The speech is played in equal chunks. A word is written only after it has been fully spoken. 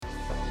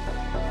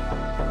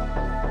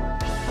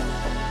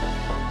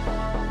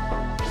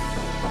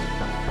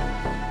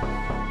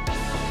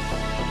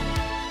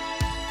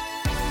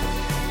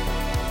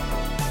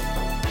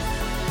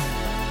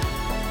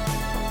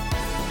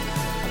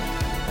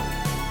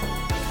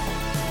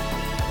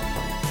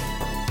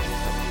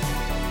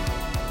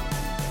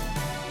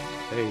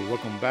Hey,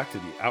 welcome back to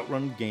the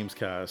Outrun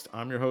Gamescast.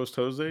 I'm your host,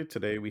 Jose.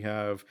 Today we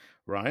have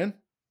Ryan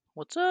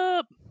What's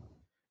up?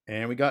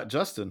 and we got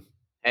Justin.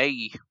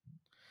 Hey,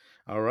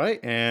 All right,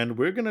 and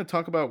we're going to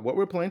talk about what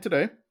we're playing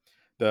today,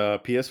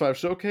 the PS5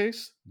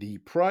 showcase, the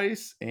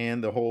price,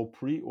 and the whole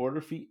pre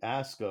order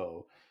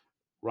fiasco.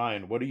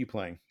 Ryan, what are you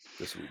playing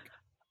this week?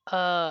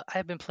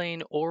 I've been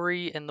playing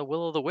Ori and the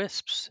Will o' the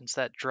Wisps since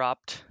that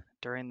dropped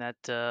during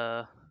that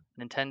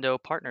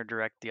Nintendo Partner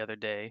Direct the other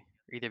day.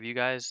 Either of you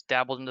guys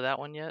dabbled into that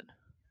one yet?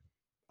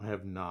 I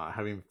have not. I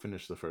haven't even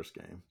finished the first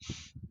game.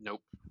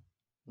 nope.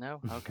 No?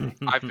 Okay.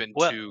 I've been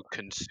Well, too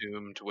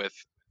consumed with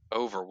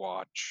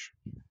Overwatch,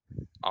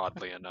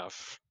 oddly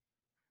enough.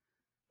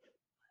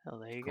 well,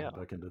 there you Going go.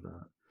 back into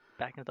that.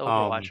 Back into the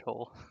Um, Overwatch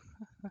hole.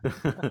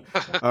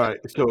 all right,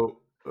 so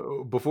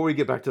before we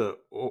get back to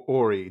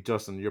Ori,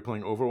 Justin, you're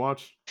playing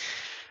Overwatch?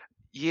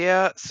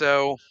 Yeah,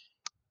 so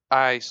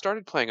I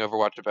started playing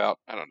Overwatch about,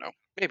 I don't know,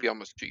 maybe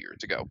almost 2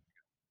 years ago.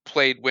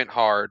 Went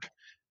hard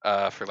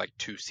for like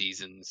 2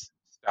 seasons,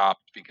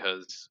 stopped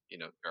because,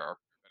 there are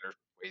better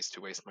ways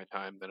to waste my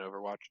time than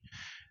Overwatch.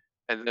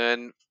 And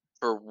then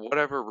for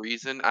whatever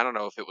reason, I don't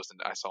know if it was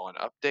I saw an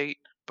update,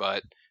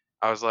 but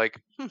I was like,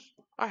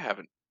 I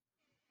haven't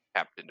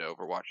tapped into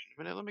Overwatch in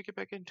a minute. Let me get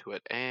back into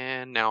it.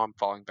 And now I'm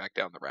falling back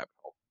down the rabbit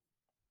hole.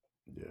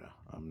 Yeah,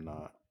 I'm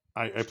not.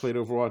 I played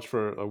Overwatch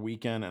for a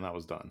weekend and I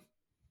was done.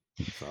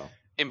 So,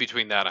 In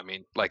between that, I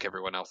mean, like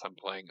everyone else, I'm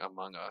playing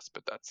Among Us,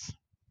 but that's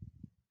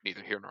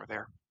neither here nor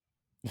there.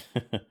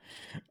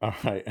 all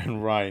right.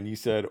 And Ryan, you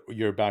said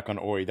you're back on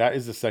Ori. That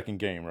is the second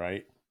game,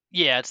 right?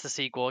 Yeah, it's the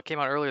sequel. It came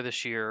out earlier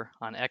this year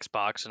on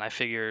Xbox, and I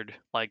figured,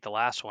 like the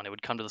last one, it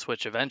would come to the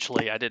Switch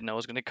eventually. I didn't know it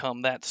was going to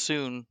come that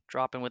soon,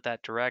 dropping with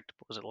that direct.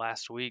 Was it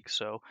last week?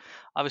 So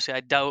obviously,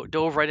 I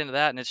dove right into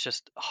that, and it's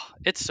just,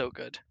 it's so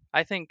good.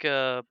 I think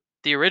the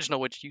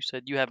original, which you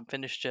said you haven't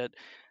finished yet,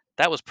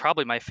 that was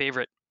probably my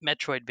favorite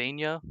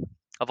Metroidvania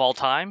of all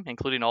time,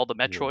 including all the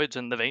Yeah. Metroids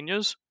and the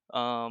Vanias.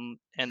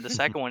 And the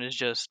second one is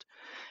just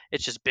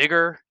it's just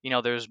bigger.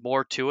 There's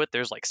more to it.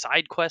 There's like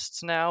side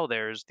quests now.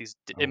 There's these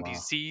Oh wow.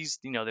 NPCs.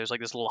 There's like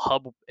this little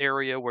hub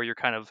area where you're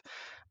kind of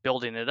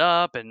building it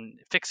up and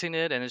fixing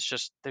it, and there's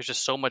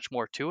just so much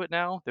more to it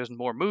now. There's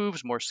more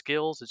moves, more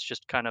skills. It's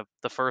just kind of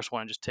the first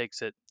one just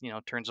takes it,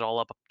 turns it all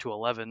up to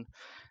 11,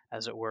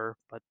 as it were.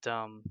 But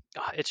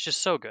it's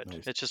just so good.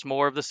 Nice. It's just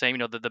more of the same.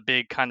 The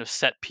big kind of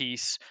set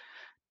piece,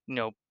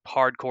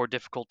 hardcore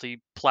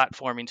difficulty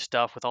platforming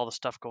stuff with all the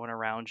stuff going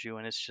around you,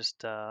 and it's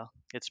just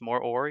it's more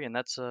Ori, and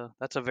that's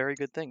a very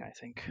good thing, I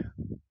think.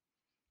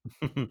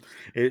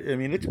 I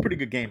mean, it's a pretty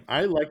good game.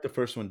 I like the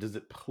first one. Does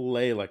it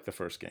play like the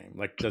first game?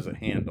 Like, does it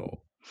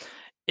handle?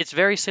 It's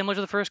very similar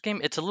to the first game.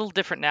 It's a little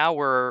different now,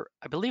 where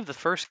I believe the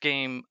first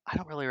game, I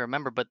don't really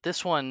remember, but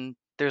this one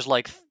there's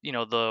like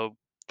the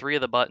three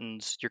of the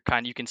buttons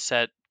you can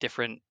set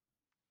different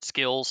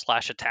skills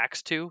slash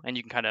attacks to, and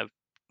you can kind of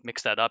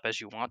mix that up as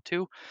you want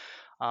to.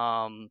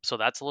 So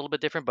that's a little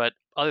bit different, but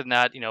other than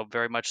that,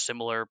 very much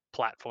similar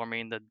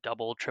platforming, the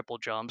double, triple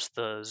jumps,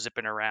 the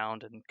zipping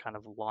around and kind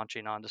of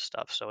launching onto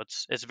stuff. So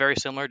it's very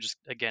similar. Just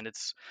again,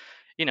 it's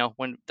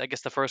when I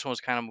guess the first one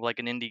was kind of like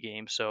an indie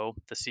game, so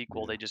the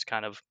sequel they Yeah. just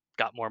kind of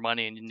got more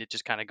money and it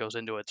just kind of goes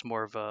into it. It's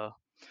more of a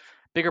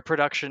bigger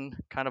production,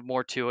 kind of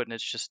more to it, and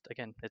it's just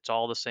again, it's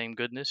all the same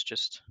goodness,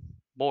 just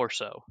more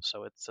so.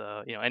 So it's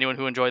anyone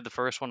who enjoyed the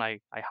first one, I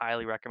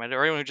highly recommend it,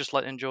 or anyone who just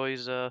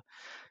enjoys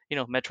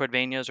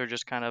Metroidvanias are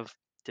just kind of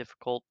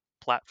difficult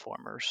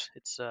platformers.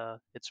 It's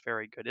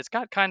very good. It's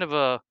got kind of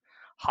a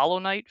Hollow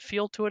Knight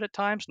feel to it at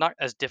times, not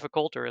as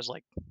difficult or as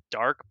like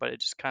dark, but it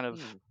just kind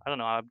of Hmm. I don't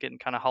know. I'm getting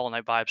kind of Hollow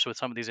Knight vibes with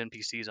some of these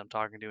NPCs I'm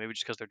talking to, maybe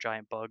just because they're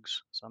giant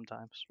bugs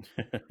sometimes.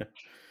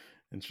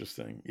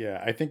 Interesting.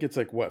 Yeah, I think it's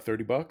like what,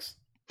 $30?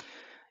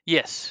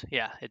 Yes,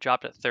 yeah, it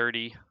dropped at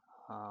 30.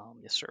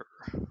 Yes, sir.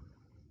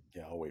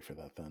 Yeah, I'll wait for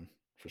that then,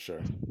 for sure.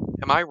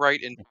 Am I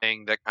right in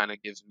saying that kind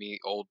of gives me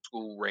old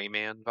school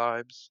Rayman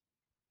vibes?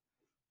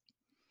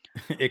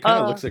 It kind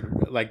of Uh, looks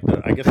like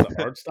the I guess the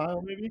art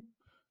style maybe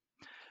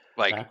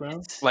like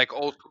background. it's like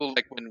old school,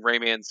 like when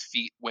Rayman's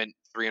feet went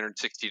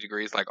 360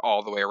 degrees, like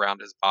all the way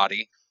around his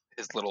body,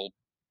 his little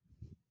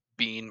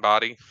bean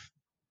body.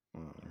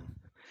 Uh,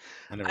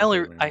 I never I only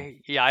played Rayman.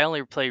 I yeah I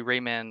only play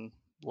Rayman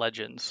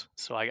Legends,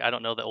 so I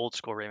don't know the old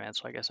school Rayman,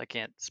 so I guess I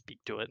can't speak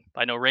to it.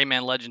 I know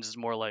Rayman Legends is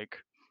more like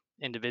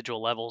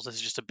individual levels. This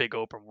is just a big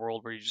open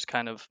world where you just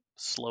kind of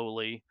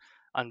slowly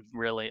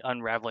really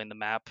unraveling the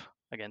map.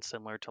 Again,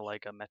 similar to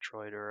like a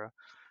Metroid or a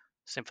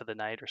Symphony of the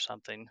Night or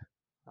something.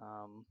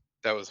 Um,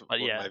 That was but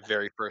one of yeah. my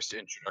very first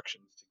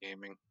introductions to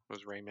gaming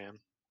was Rayman.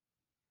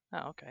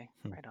 Oh, okay,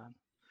 Hmm. right on.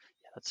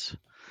 Yeah,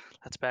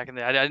 that's back in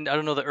the. I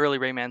don't know the early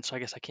Rayman, so I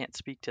guess I can't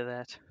speak to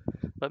that.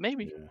 But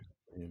maybe.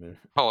 Yeah, either.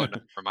 Hollow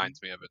Knight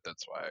reminds me of it.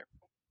 That's why.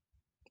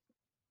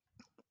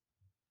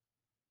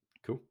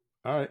 Cool.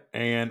 All right.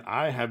 And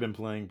I have been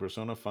playing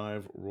Persona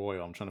 5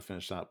 Royal. I'm trying to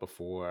finish that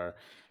before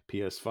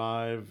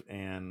PS5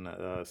 and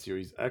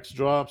Series X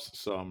drops.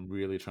 So I'm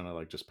really trying to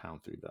like just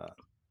pound through that.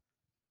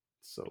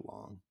 It's so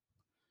long.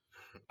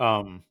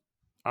 Um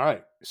All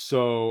right.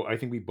 So I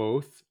think we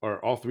both,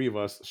 or all three of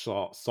us,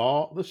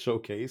 saw the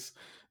showcase,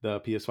 the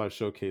PS5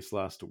 showcase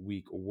last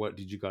week. What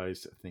did you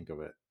guys think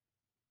of it?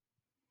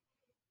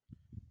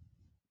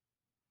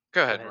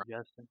 Go Go ahead, ahead,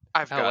 Ryan. Justin.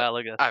 I've Oh got wow,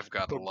 look at I've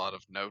got a that. lot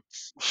of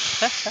notes.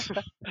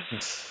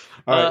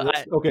 All right.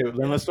 I Okay.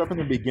 Then let's start from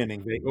the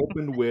beginning. They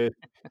opened with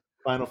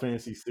Final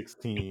Fantasy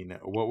 16.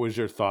 What was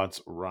your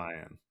thoughts,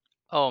 Ryan?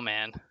 Oh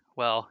man.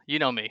 Well, you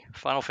know me.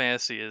 Final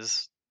Fantasy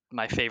is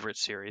my favorite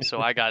series, so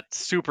I got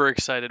super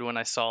excited when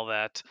I saw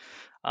that.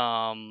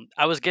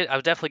 I was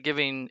definitely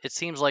giving. It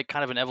seems like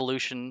kind of an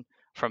evolution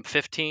from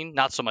 15.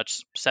 Not so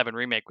much 7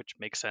 remake, which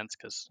makes sense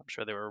because I'm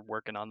sure they were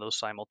working on those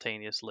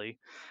simultaneously.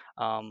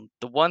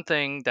 The one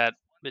thing that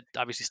it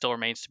obviously still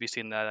remains to be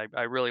seen that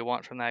I really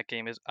want from that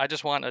game is I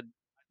just want a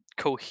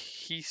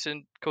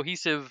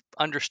cohesive,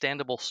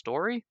 understandable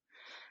story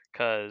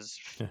because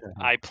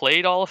I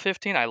played all of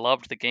 15. I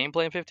loved the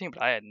gameplay in 15,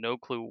 but I had no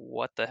clue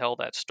what the hell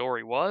that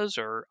story was,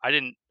 or I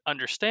didn't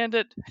understand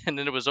it. And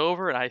then it was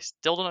over, and I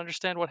still don't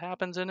understand what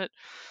happens in it.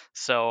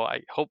 So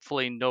I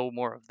hopefully know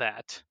more of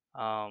that.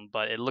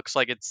 But it looks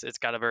like it's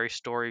got a very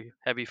story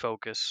heavy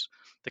focus.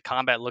 The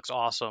combat looks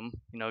awesome.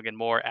 Again,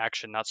 more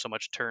action, not so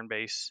much turn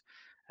based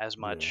as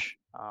Yeah. much.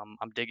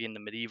 I'm digging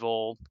the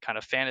medieval kind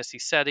of fantasy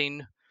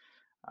setting.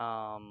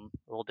 A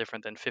little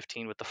different than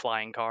 15 with the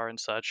flying car and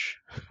such.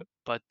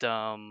 But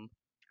no,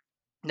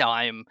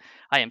 I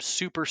am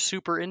super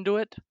super into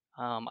it.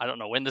 I don't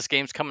know when this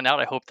game's coming out.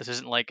 I hope this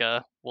isn't like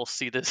a we'll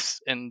see this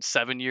in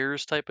 7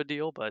 years type of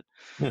deal, but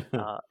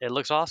it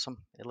looks awesome.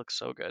 It looks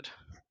so good.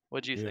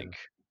 What do you Yeah. think?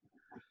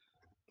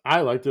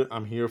 I liked it.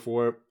 I'm here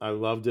for it. I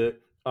loved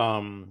it.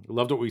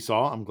 Loved what we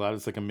saw. I'm glad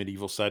it's like a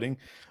medieval setting.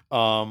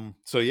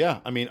 So yeah,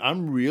 I mean,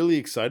 I'm really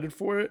excited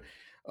for it.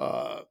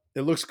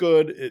 It looks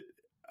good.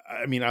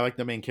 I mean, I like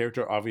the main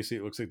character. Obviously,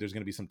 it looks like there's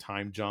going to be some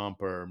time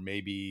jump, or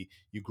maybe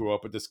you grew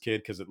up with this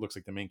kid because it looks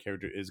like the main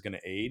character is going to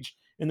age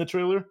in the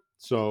trailer.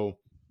 So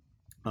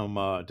I'm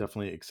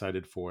definitely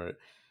excited for it.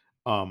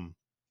 Um,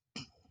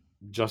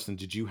 Justin,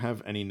 did you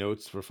have any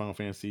notes for Final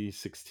Fantasy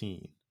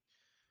 16?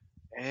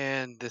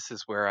 And this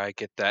is where I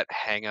get that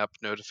hang up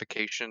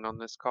notification on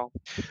this call.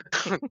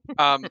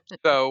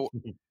 So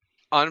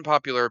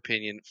unpopular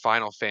opinion,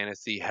 Final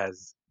Fantasy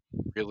has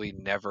really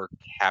never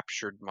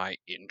captured my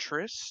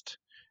interest.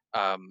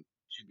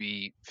 To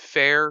be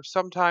fair,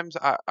 sometimes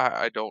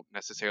I don't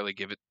necessarily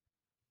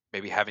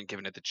maybe haven't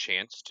given it the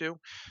chance to.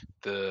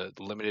 The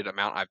limited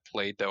amount I've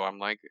played, though, I'm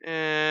like,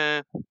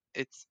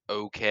 it's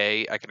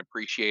okay. I can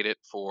appreciate it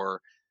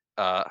for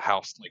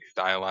how like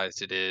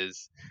stylized it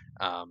is,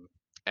 um,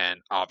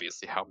 and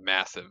obviously how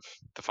massive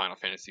the Final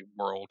Fantasy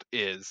world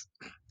is.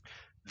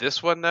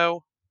 This one,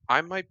 though,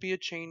 I might be a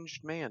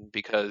changed man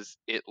because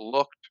it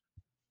looked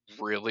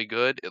really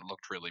good. It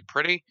looked really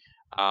pretty,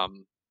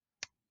 um,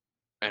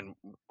 and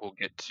we'll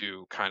get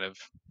to kind of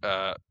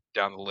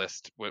down the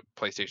list what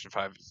PlayStation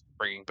 5 is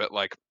bringing. But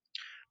like,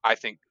 I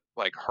think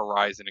like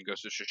Horizon and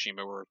Ghost of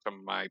Tsushima were some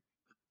of my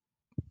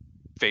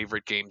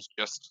favorite games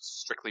just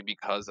strictly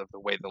because of the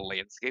way the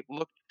landscape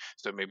looked.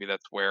 So maybe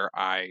that's where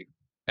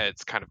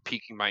it's kind of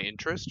piquing my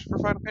interest for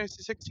Final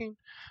Fantasy 16.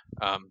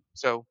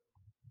 So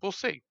we'll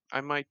see. I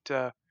might,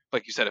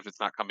 like you said, if it's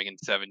not coming in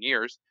 7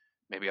 years,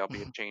 maybe I'll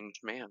be a changed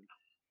man.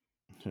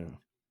 Yeah. I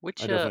Which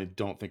definitely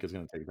don't think it's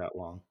going to take that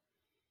long.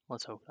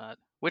 let's hope not.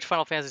 Which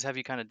Final Fantasies have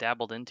you kind of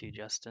dabbled into,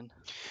 Justin?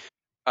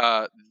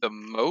 The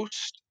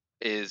most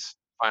is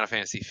Final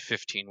Fantasy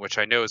 15, which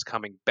I know is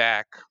coming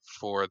back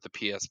for the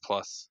PS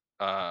Plus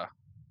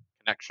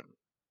connection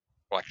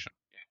collection.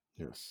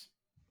 Yes.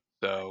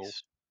 So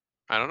Nice.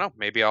 I don't know.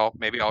 Maybe I'll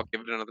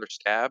give it another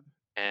stab,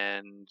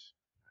 and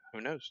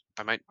who knows?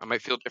 I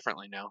might feel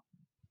differently now.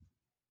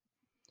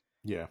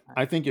 Yeah.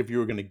 I think if you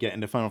were going to get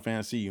into Final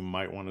Fantasy, you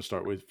might want to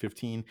start with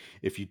 15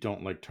 if you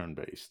don't like turn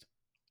based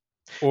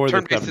or the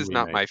Turn based 7 is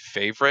not remake. my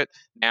favorite.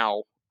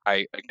 Now,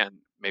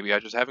 maybe I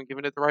just haven't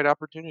given it the right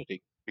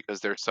opportunity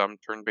because there's some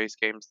turn based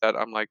games that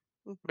I'm like,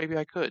 maybe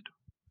I could.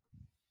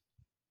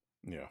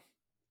 Yeah.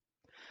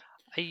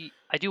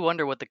 I do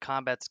wonder what the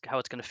combat's how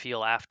it's going to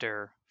feel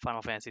after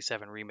Final Fantasy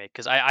VII Remake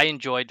because I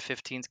enjoyed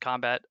 15's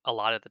combat a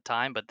lot at the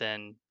time, but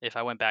then if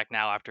I went back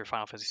now after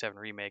Final Fantasy VII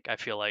Remake, I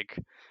feel like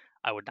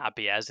I would not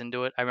be as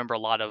into it. I remember a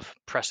lot of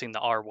pressing the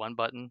R1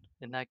 button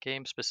in that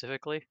game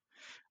specifically,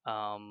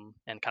 and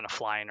kind of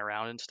flying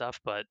around and stuff.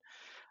 But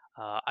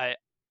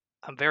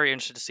I'm very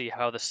interested to see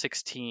how the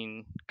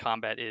 16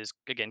 combat is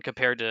again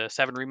compared to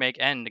 7 Remake,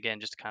 and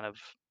again just kind of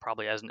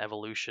probably as an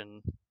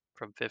evolution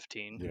from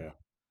 15. Yeah.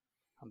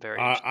 I'm very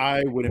interested.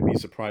 I wouldn't be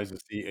surprised to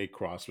see a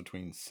cross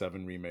between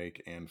 7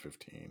 remake and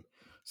 15.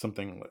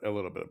 Something a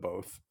little bit of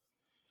both.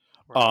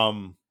 Right.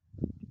 Um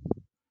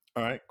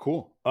all right,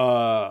 cool.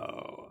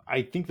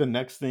 I think the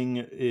next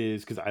thing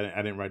is because I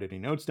didn't write any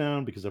notes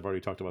down because I've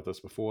already talked about this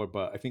before,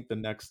 but I think the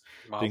next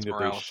thing Miles that they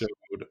Morales. showed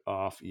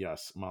off,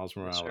 yes, Miles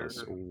Yes, Morales.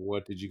 sir.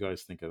 What did you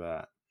guys think of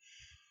that?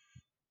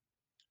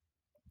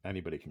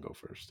 Anybody can go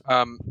first.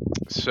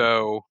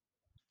 So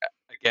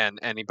again,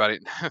 anybody,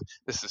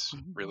 this is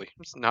really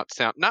it's not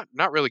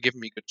really giving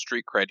me good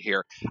street cred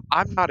here.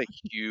 I'm not a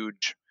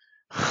huge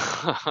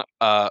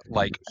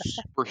like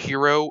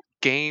superhero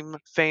game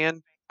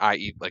fan,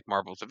 i.e., like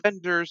Marvel's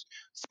Avengers,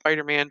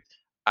 Spider-Man.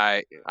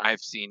 I've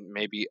seen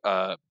maybe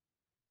a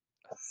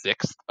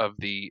sixth of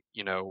the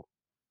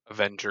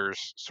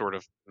Avengers sort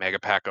of mega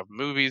pack of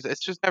movies.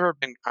 It's just never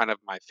been kind of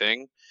my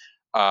thing.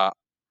 Uh,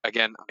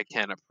 Again, I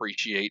can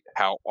appreciate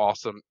how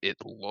awesome it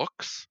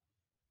looks.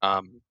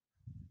 Um,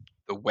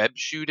 the web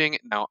shooting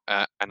now,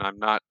 and I'm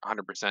not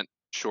 100%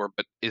 sure,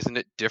 but isn't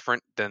it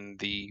different than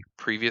the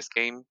previous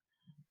game?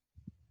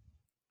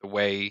 The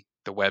way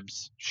the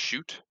webs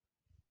shoot,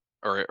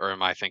 or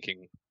am I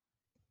thinking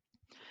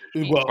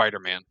additional Well,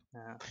 Spider-Man?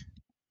 Yeah.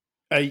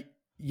 I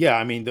yeah,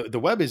 I mean the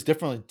web is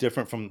definitely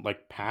different from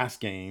like past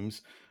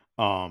games.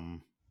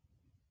 Um,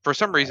 For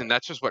some uh, reason,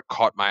 that's just what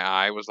caught my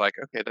eye. Was like,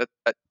 okay,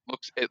 that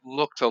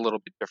looks a little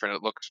bit different.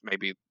 It looks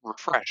maybe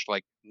refreshed,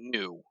 like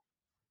new.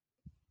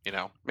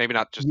 Maybe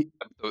not just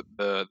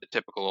the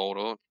typical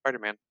old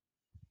Spider-Man.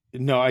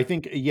 No, I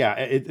think yeah,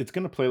 it's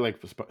gonna play like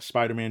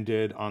Spider-Man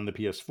did on the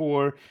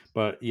PS4.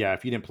 But yeah,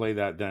 if you didn't play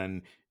that,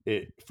 then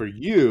for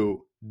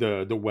you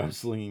the web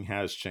slinging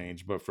has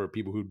changed. But for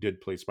people who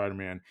did play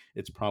Spider-Man,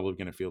 it's probably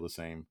gonna feel the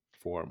same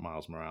for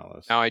Miles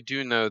Morales. Now I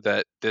do know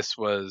that this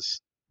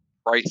was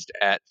priced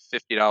at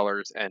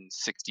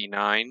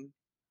 $50.69,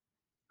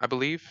 I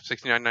believe,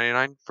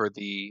 69.99 for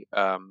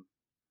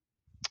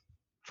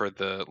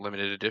the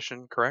limited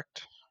edition,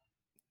 correct?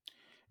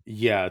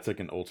 Yeah, it's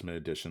like an Ultimate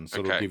Edition, so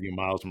it'll Okay. give you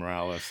Miles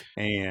Morales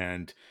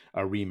and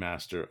a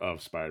remaster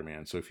of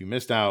Spider-Man. So if you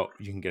missed out,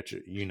 you can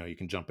you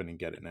can jump in and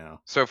get it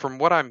now. So from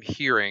what I'm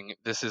hearing,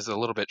 this is a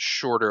little bit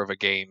shorter of a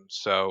game,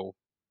 so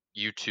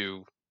you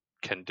two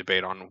can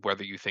debate on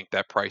whether you think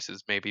that price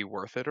is maybe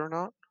worth it or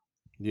not.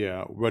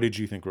 Yeah, what did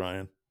you think,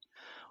 Ryan?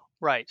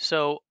 Right.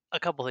 So a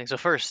couple things. So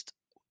first,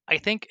 I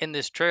think in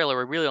this trailer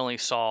we really only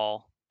saw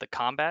the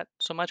combat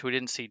so much. We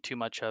didn't see too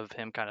much of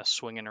him kind of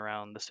swinging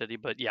around the city.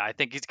 But yeah, I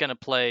think he's going to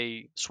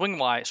play swinging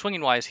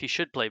wise. He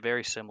should play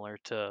very similar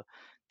to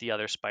the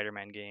other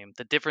Spider-Man game.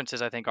 The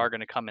differences I think are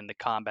going to come in the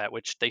combat,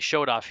 which they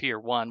showed off here.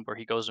 One where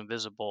he goes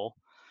invisible.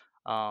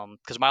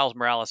 Because Miles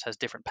Morales has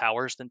different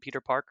powers than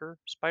Peter Parker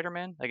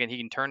Spider-Man. Again, he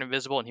can turn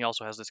invisible, and he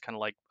also has this kind of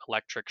like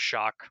electric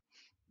shock,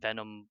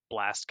 venom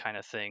blast kind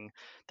of thing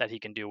that he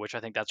can do. Which I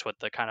think that's what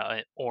the kind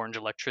of orange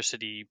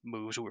electricity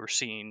moves we were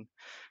seeing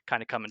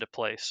kind of come into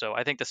place. So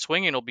I think the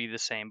swinging will be the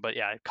same, but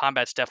yeah,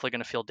 combat's definitely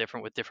going to feel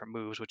different with different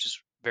moves, which is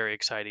very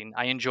exciting.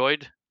 I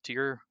enjoyed to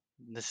your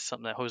this is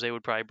something that Jose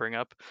would probably bring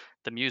up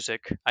the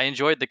music. I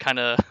enjoyed the kind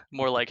of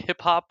more like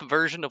hip hop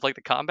version of like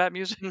the combat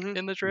music Hmm.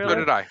 in the So Yeah. trailer.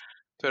 did I.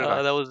 So did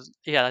I. That was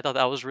yeah, I thought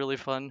that was really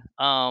fun.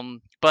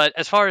 But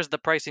as far as the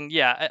pricing,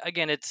 yeah,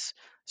 again, it's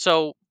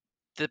so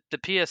the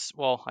PS.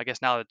 Well, I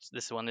guess now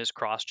this one is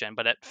cross gen,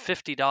 but at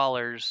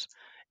 $50,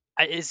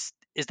 is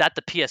that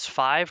the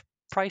PS5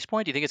 price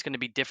point? Do you think it's going to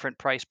be different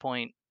price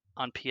point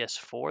on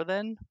PS4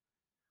 then,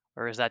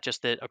 or is that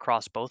just it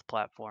across both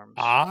platforms?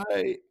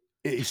 I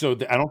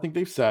don't think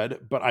they've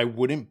said, but I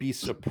wouldn't be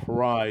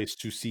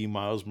surprised to see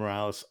Miles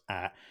Morales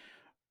at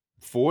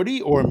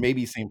 40 or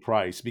maybe same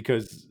price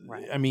because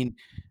Right. I mean,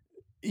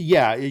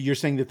 yeah, you're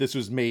saying that this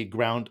was made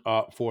ground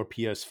up for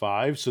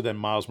PS5, so then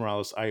Miles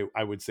Morales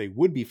I would say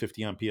would be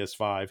 50 on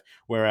PS5,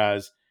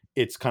 whereas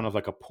it's kind of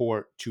like a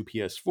port to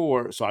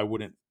PS4, so I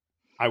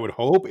would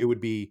hope it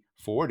would be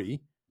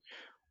 40.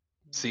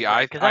 See, Right.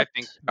 I Because I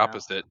think that's the yeah.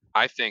 opposite.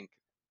 I think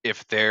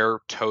if they're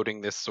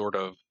toting this sort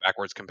of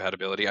backwards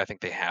compatibility, I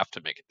think they have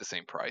to make it the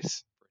same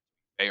price.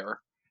 Fair.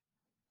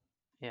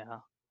 Yeah.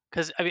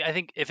 Because I mean, I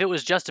think if it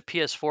was just a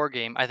PS4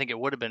 game, I think it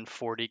would have been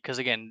 40. Because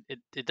again,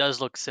 it does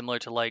look similar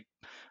to like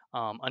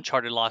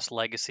Uncharted Lost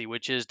Legacy,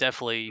 which is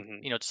definitely Hmm.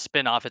 it's a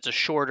spin-off. It's a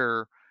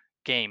shorter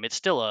game.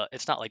 It's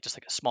not like just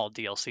like a small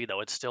DLC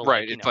though. It's still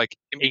Right. like It's like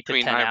in 8 to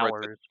between. 10 I read that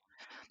hours.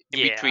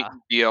 in between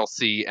Yeah.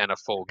 DLC and a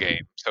full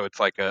game, so it's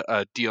like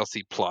a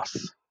DLC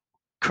plus.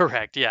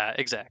 Correct. Yeah,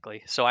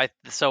 exactly. So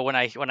when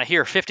I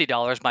hear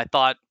 $50, my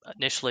thought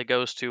initially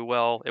goes to,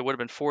 well, it would have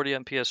been 40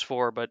 on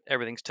PS4, but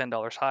everything's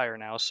 $10 higher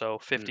now, so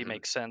 50 Hmm.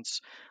 makes sense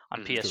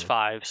on Hmm. True.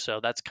 PS5. So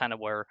that's kind of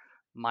where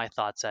my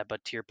thoughts at.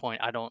 But to your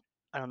point, I don't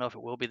know if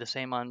it will be the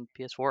same on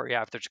PS4.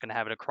 Yeah, if they're just gonna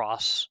have it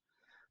across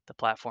the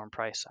platform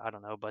price, I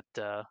don't know. But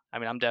I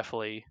mean, I'm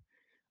definitely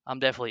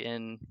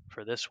in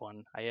for this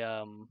one.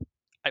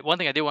 One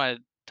thing I do want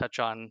to touch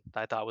on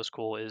that I thought was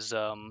cool is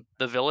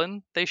the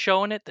villain they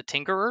show in it, the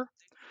Tinkerer.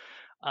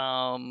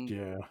 Um,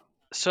 Yeah.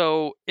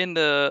 so in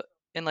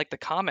like the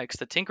comics,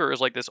 the Tinkerer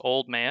is like this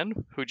old man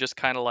who just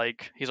kind of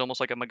like he's almost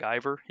like a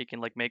MacGyver. He can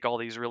like make all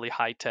these really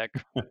high tech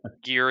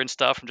gear and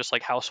stuff from just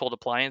like household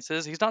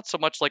appliances. He's not so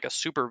much like a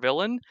super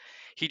villain.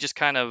 He just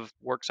kind of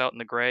works out in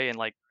the gray and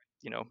like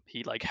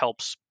he like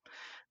helps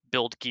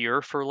build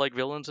gear for like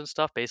villains and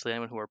stuff. Basically,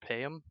 anyone who will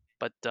pay him.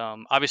 But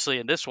obviously,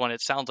 in this one,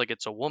 it sounds like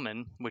it's a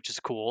woman, which is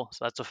cool.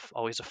 So that's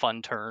always a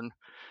fun turn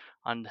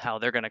on how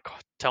they're gonna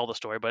tell the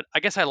story. But I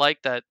guess I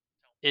like that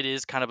it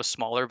is kind of a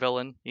smaller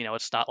villain. You know,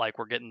 it's not like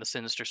we're getting the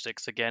Sinister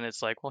Six again.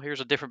 It's like, well,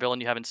 here's a different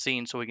villain you haven't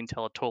seen, so we can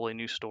tell a totally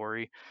new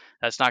story.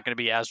 That's not going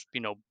to be as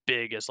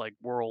big as like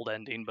world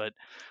ending, but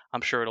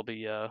I'm sure it'll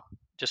be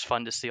just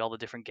fun to see all the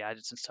different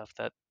gadgets and stuff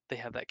that they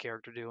have that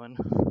character doing.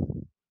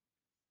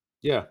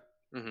 Yeah,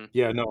 Hmm.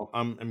 yeah. No,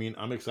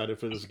 I'm excited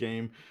for this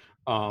game.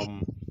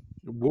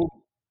 We'll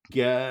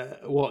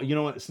get. Well, you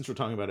know what? Since we're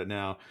talking about it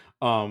now,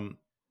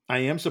 I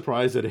am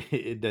surprised that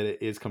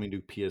it is coming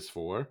to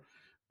PS4.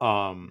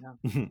 Yeah.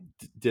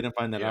 Didn't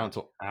find that out Yeah.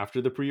 until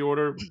after the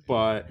pre-order,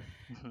 but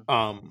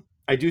Mhm.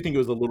 I do think it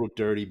was a little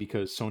dirty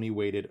because Sony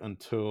waited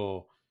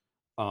until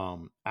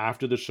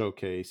after the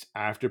showcase,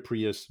 after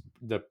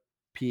the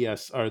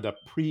PS or the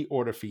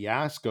pre-order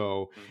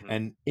fiasco, Hmm.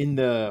 and in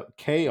the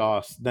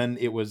chaos, then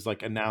it was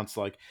like announced,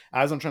 like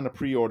as I'm trying to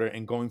pre-order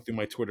and going through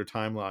my Twitter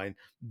timeline,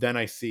 then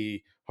I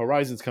see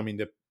Horizon's coming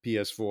to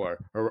PS4,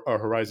 or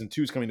Horizon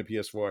 2 is coming to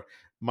PS4,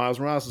 Miles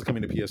Morales is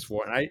coming to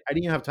PS4, and I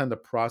didn't have time to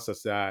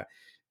process that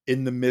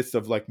in the midst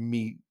of like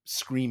me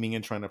screaming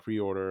and trying to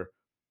pre-order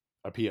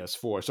a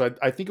PS4. So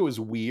I think it was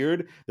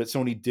weird that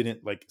Sony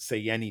didn't like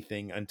say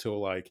anything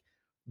until like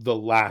the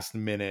last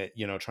minute,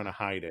 trying to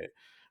hide it.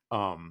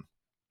 Um,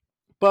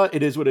 but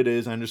it is what it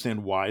is. I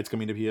understand why it's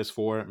coming to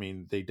PS4. I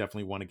mean, they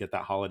definitely want to get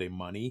that holiday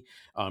money.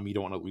 You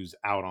don't want to lose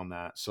out on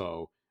that.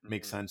 So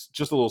makes Hmm. sense.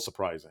 Just a little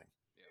surprising.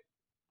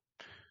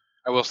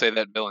 I will say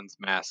that villain's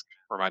mask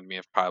reminded me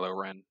of Kylo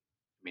Ren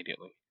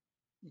immediately.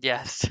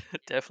 Yes,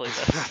 definitely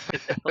does.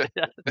 It definitely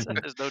does.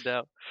 Mhm. There's no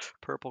doubt.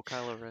 Purple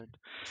Kylo Ren.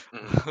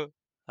 Mhm.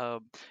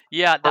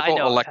 Yeah, I Purple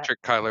know.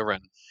 electric Kylo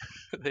Ren.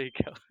 There you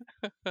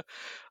go.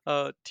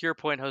 To your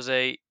point,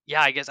 Jose.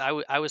 Yeah, I guess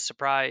I was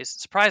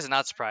surprised and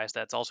not surprised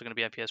that's also going to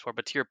be on PS4.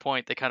 But to your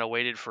point, they kind of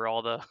waited for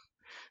all the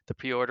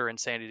pre-order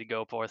insanity to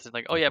go forth. And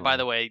like, oh yeah, by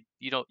the way,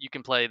 you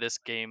can play this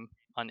game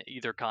on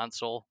either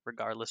console,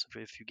 regardless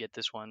of if you get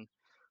this one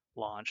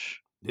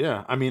launch.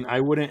 Yeah, I mean, I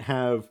wouldn't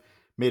have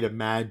made a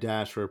mad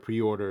dash for a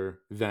pre-order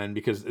then,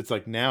 because it's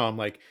like now I'm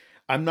like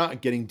I'm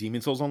not getting Demon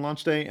Souls on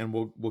launch day, and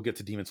we'll get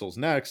to Demon Souls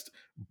next,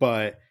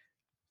 but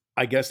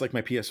I guess like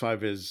my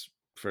PS5 is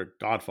for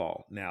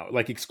Godfall now,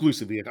 like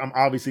exclusively. Like, I'm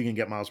obviously gonna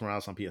get Miles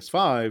Morales on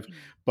PS5,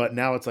 but Mhm.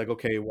 now it's like,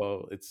 okay,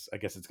 well, I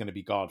guess it's gonna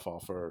be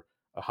Godfall for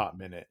a hot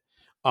minute.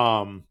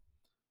 Um,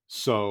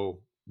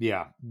 so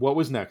yeah, what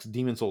was next?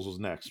 Demon Souls was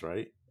next,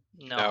 right?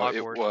 No, No, it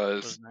Hogwarts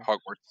was was next.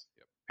 Hogwarts.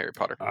 Yep. Harry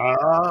Potter.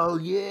 Oh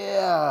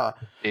yeah,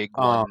 Big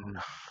one. um,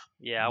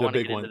 Yeah, I the want to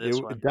big get into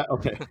one. this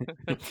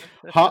one.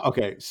 Okay,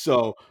 okay.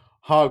 So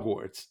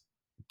Hogwarts,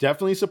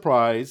 definitely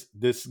surprised.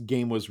 This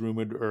game was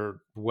rumored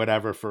or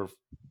whatever for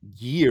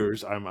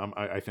years.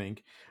 I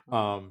think. Mhm.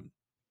 Um,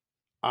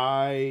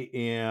 I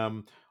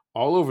am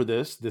all over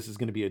this. This is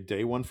going to be a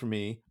day one for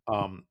me.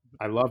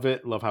 I love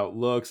it. Love how it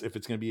looks. If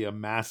it's going to be a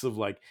massive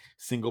like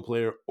single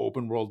player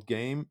open world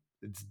game,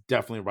 it's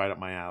definitely right up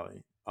my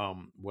alley.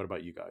 What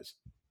about you guys?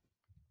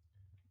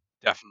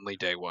 Definitely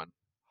day one.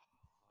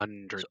 So,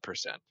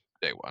 100%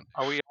 day one.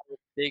 are we all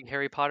big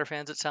Harry Potter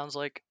fans? It sounds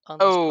like on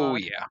this Oh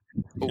pod. yeah.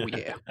 Oh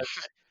yeah.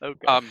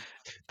 Okay. Um,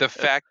 the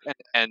fact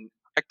and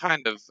I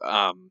kind of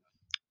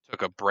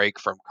took a break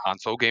from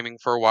console gaming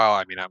for a while.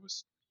 I mean, I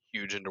was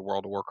huge into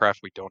World of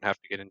Warcraft. We don't have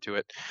to get into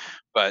it,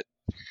 but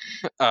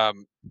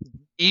um,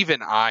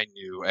 even I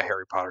knew a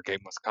Harry Potter game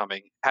was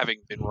coming,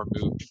 having been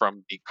removed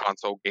from the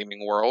console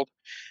gaming world.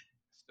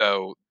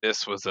 So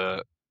this was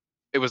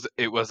it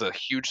was a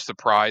huge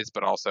surprise,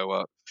 but also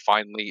a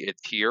finally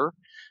it's here.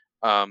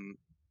 Um,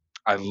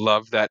 I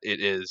love that it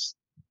is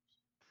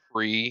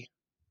pre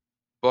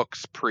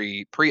books,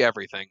 pre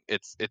everything.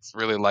 It's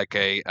really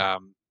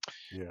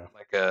Yeah.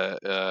 like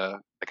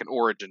an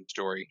origin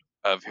story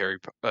of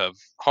of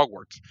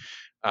Hogwarts.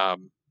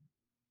 Um,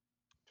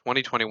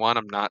 2021.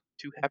 I'm not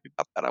too happy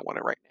about that. I want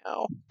it right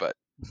now, but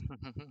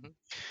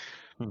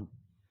Hmm.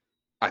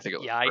 I think it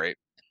looks Yeah, great.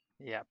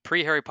 yeah.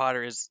 Pre Harry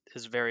Potter is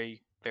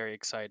very very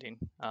exciting.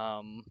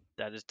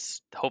 That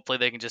it's hopefully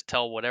they can just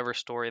tell whatever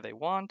story they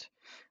want.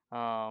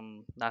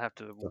 Not have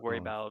to worry Definitely.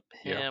 about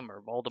Yeah, him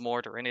or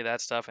Voldemort or any of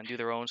that stuff and do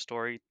their own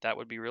story. That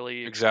would be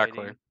really exactly.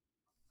 exciting.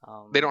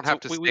 They don't have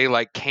So to we stay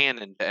like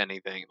canon to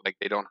anything. Like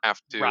they don't have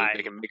to. They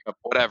right. can make up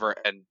whatever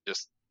and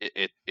just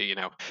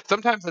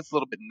Sometimes it's a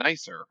little bit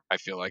nicer. I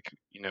feel like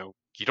you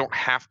don't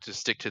have to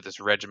stick to this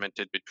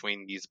regimented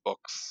between these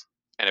books.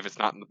 And if it's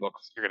not in the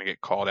books, you're gonna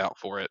get called out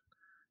for it.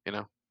 You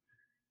know.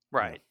 Yeah.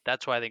 Right.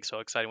 That's why I think so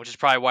exciting, which is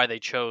probably why they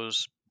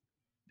chose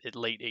it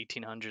late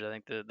 1800s. I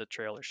think the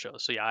trailer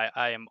shows. So yeah,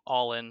 I am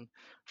all in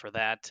for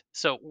that.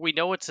 So we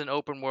know it's an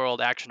open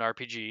world action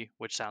RPG,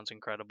 which sounds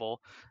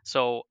incredible.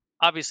 So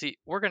obviously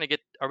are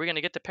we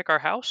gonna get to pick our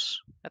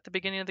house at the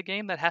beginning of the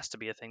game? That has to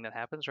be a thing that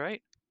happens,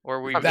 right? Or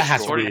are we I'm That just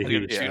has to sure. be a sorting gonna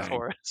huge choose Yeah. thing.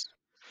 for us?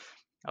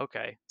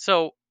 Okay.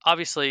 So I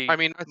obviously,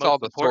 mean, I saw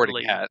most the sorting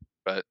importantly, hat,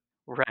 but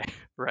right,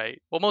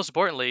 right. Well, most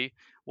importantly,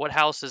 what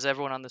house is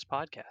everyone on this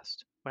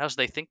podcast? What house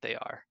do they think they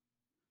are?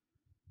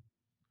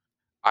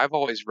 I've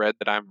always read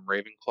that I'm a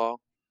Ravenclaw.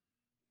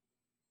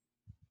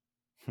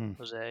 Hmm.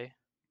 Jose?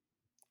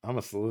 I'm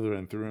a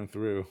Slytherin through and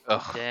through.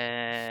 Ugh.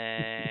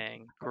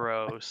 Dang,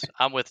 gross.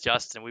 I'm with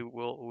Justin.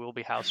 We'll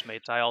be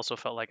housemates. I also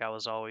felt like I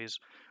was always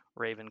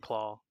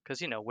Ravenclaw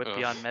because wit Ugh.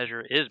 beyond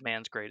measure is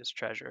man's greatest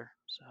treasure.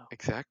 So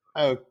Exactly.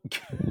 Oh.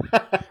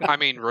 I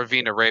mean,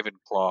 Ravina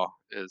Ravenclaw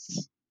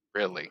is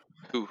really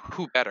who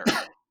better?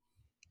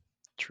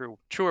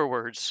 truer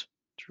words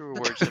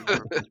have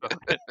never been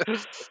spoken.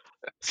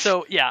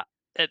 So yeah,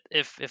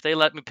 if they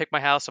let me pick my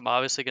house, I'm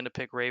obviously going to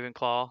pick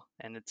Ravenclaw,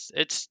 and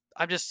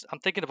I'm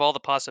thinking of all the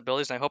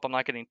possibilities, and I hope I'm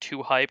not getting too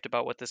hyped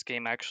about what this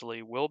game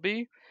actually will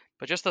be.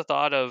 But just the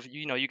thought of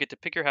you get to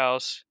pick your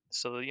house,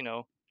 so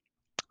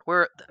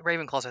where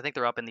Ravenclaws, I think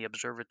they're up in the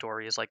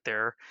observatory is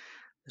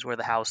where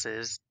the house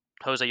is.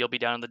 Jose, you'll be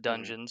down in the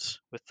dungeons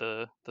with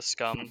the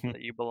scum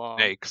that you belong.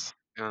 Snakes.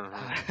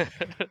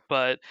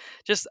 But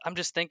I'm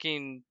just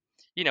thinking,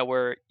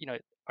 where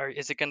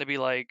is it going to be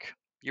like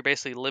you're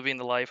basically living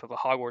the life of a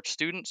Hogwarts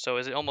student? So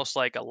is it almost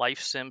like a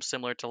life sim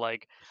similar to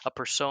like a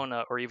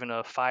Persona or even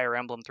a Fire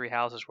Emblem Three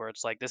Houses, where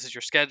it's like this is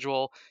your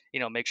schedule,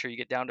 make sure you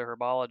get down to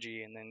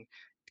herbology and then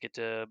get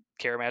to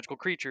care magical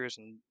creatures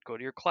and go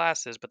to your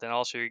classes, but then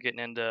also you're getting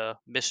into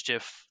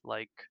mischief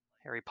like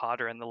Harry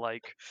Potter and the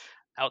like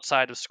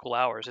outside of school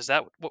hours. Is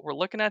that what we're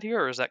looking at here,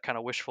 or is that kind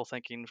of wishful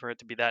thinking for it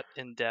to be that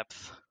in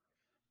depth?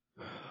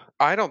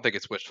 I don't think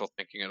it's wishful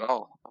thinking at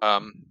all.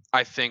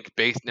 I think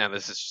now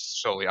this is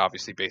solely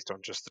obviously based on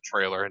just the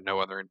trailer and no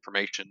other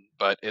information,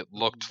 but it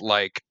looked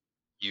like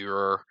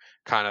you're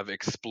kind of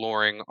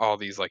exploring all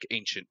these like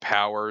ancient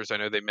powers. I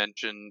know they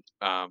mentioned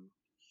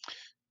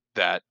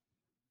that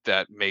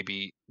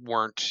maybe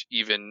weren't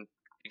even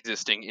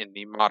existing in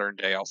the modern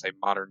day. I'll say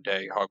modern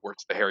day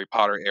Hogwarts, the Harry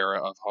Potter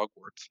era of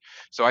Hogwarts.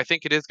 So I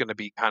think it is going to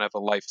be kind of a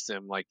life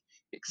sim, like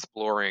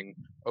exploring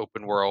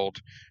open world,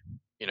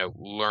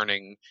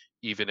 learning,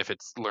 even if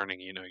it's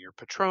learning, your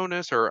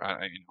Patronus or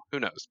who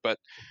knows. But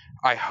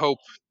I hope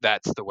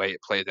that's the way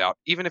it plays out.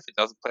 Even if it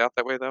doesn't play out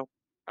that way, though,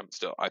 I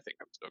think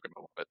I'm still gonna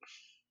love it.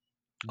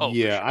 Oh, for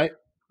sure.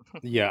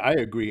 Yeah, I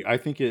agree. I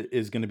think it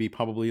is going to be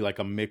probably like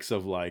a mix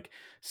of like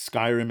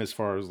Skyrim as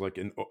far as like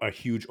a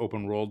huge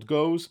open world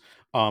goes.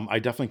 I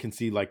definitely can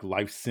see like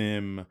life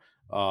sim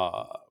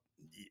uh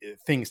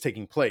things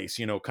taking place,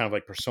 kind of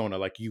like Persona.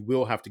 Like you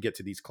will have to get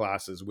to these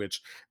classes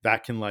which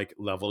that can like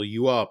level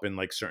you up in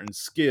like certain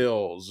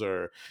skills,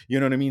 or you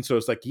know what I mean? So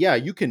it's like, yeah,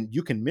 you can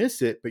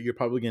miss it, but you're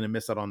probably going to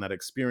miss out on that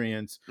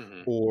experience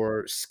Mm-hmm.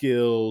 or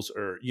skills,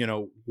 or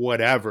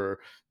whatever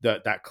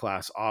that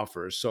class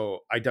offers. So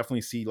I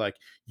definitely see like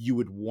you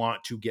would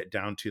want to get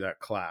down to that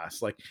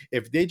class. Like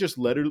if they just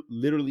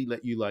literally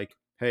let you like,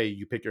 hey,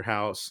 you pick your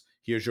house,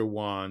 here's your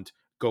wand,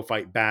 go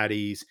fight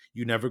baddies,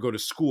 you never go to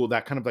school,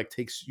 that kind of like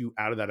takes you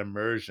out of that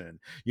immersion.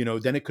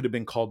 Then it could have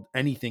been called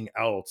anything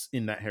else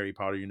in that Harry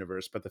Potter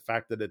universe. But the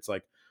fact that it's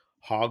like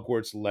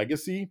Hogwarts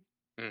Legacy,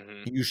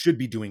 Mm-hmm. you should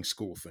be doing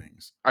school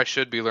things. I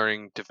should be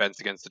learning Defense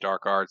Against the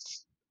Dark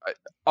Arts,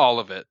 all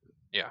of it.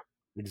 Yeah.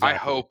 I Exactly.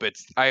 hope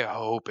it's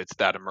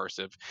that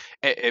immersive.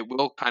 It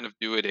will kind of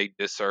do it a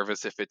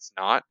disservice if it's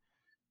not,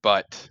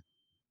 but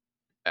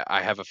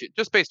I have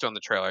just based on the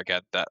trailer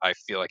again, that I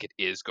feel like it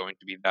is going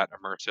to be that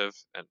immersive.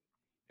 And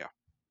yeah,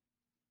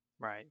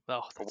 Right.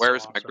 Oh, but that's so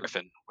where's my awesome.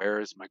 Griffin?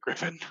 Where is my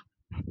Griffin?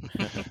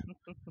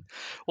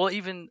 Well,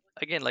 even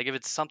again, like if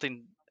it's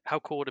something, how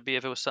cool would it be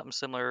if it was something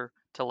similar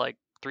to like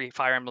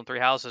Fire Emblem Three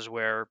Houses,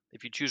 where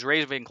if you choose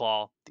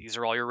Ravenclaw, these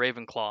are all your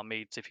Ravenclaw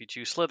mates. If you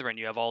choose Slytherin,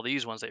 you have all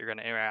these ones that you're going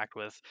to interact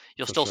with.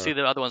 You'll For still see sure.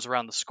 the other ones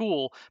around the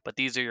school, but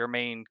these are your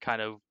main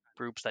kind of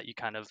groups that you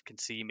kind of can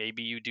see.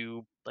 Maybe you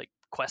do like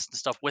quests and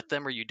stuff with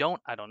them, or you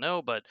don't. I don't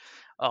know, but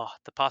oh,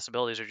 the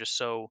possibilities are just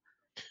so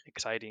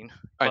exciting.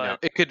 I know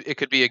But it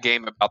could be a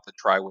game about the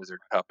Triwizard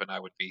Cup, and I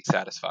would be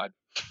satisfied.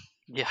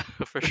 yeah,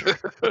 for sure,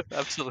 Yeah.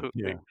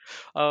 absolutely.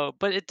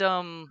 But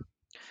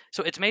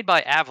so it's made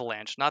by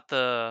Avalanche, not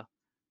the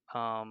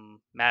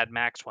Mad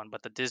Max one,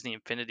 but the Disney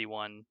Infinity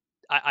one.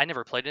 I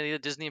never played any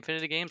of the Disney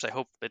Infinity games. I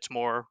hope it's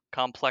more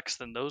complex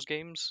than those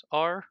games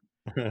are.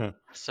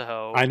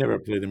 So I never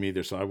played them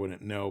either, so I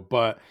wouldn't know.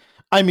 But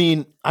I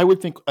mean, I would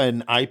think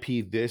an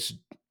IP this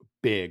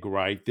big,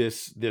 right?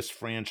 This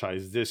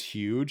franchise this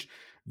huge,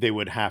 they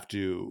would have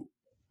to.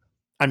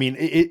 I mean,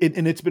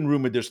 and it's been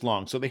rumored this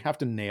long, so they have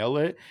to nail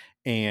it.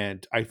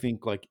 And I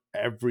think like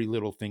every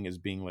little thing is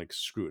being like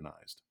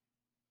scrutinized.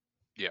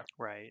 Yeah.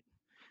 right.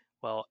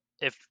 Well,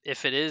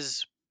 if it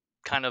is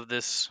kind of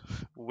this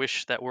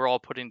wish that we're all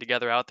putting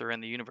together out there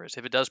in the universe,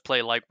 if it does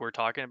play like we're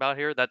talking about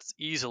here, that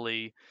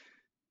easily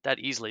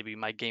be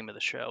my game of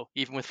the show.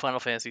 Even with Final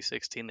Fantasy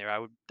 16 there, I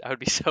would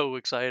be so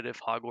excited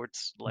if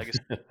Hogwarts Legacy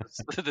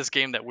this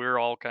game that we're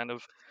all kind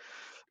of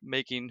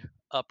making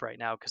up right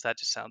now, because that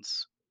just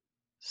sounds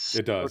so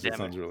It does. It damn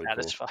sounds really cool.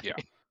 satisfying. Yeah.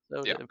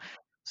 So Yeah. damn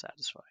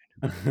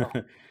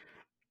satisfying.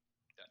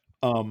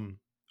 Oh, um.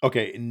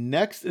 Okay.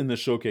 Next in the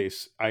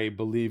showcase, I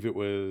believe it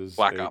was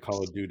Black a Call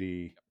Ops. of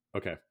Duty.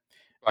 Okay.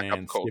 Black Ops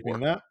And Cold skipping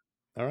War. that.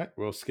 All right,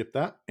 we'll skip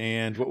that.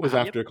 And what was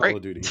yep. after Call Great.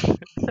 of Duty?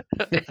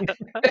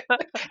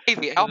 Hey,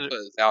 the alpha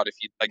is out if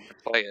you'd like to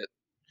play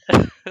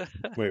it.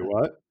 Wait,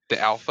 what? The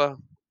alpha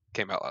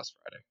came out last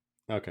Friday.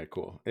 Okay,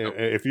 cool. Nope.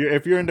 If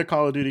you're into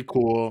Call of Duty,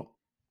 cool.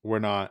 We're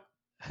not.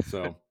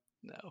 So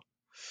No.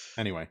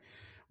 anyway,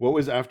 what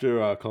was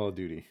after Call of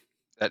Duty?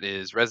 That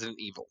is Resident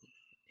Evil.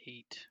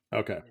 8.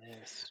 Okay.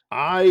 Yes.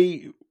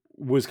 I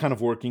was kind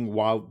of working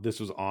while this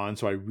was on,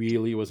 so I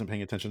really wasn't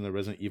paying attention to the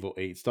Resident Evil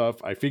 8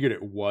 stuff. I figured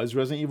it was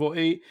Resident Evil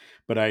 8,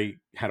 but I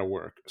had to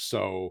work.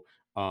 So,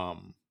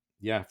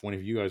 yeah, if one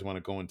of you guys want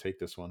to go and take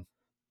this one.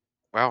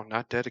 Wow,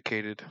 not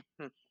dedicated.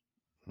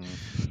 Hmm.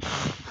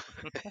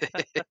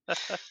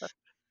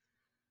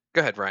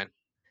 Go ahead, Ryan.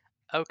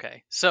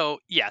 Okay. So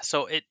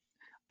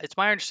it's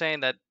my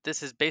understanding that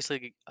this is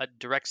basically a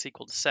direct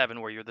sequel to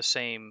 7 where you're the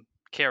same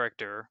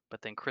character,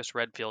 but then Chris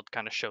Redfield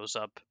kind of shows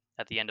up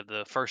at the end of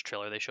the first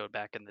trailer they showed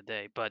back in the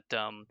day. But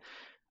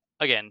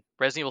again,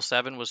 Resident Evil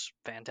 7 was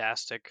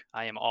fantastic.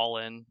 I am all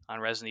in on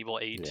Resident Evil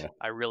 8. Yeah.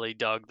 I really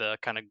dug the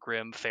kind of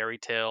grim fairy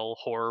tale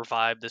horror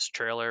vibe this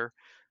trailer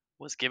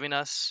was giving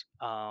us.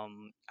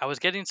 I was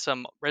getting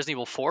some Resident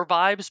Evil 4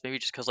 vibes, maybe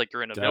just because like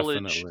you're in a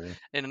village Definitely.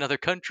 in another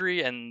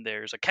country and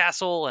there's a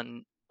castle,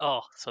 and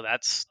so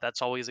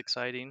that's always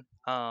exciting.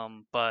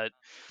 But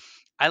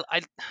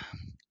I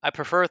I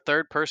prefer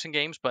third person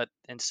games, but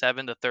in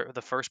 7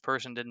 the first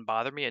person didn't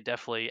bother me. It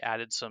definitely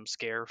added some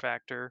scare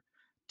factor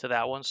to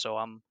that one, so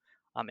I'm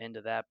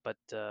into that. But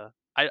the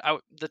Yeah.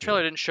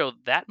 trailer didn't show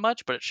that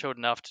much, but it showed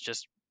enough to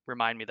just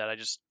remind me that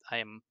I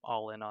am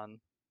all in on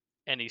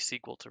any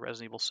sequel to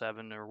Resident Evil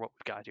 7 or what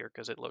we've got here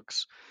because it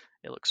looks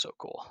so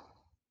cool.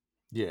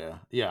 Yeah,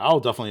 I'll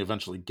definitely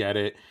eventually get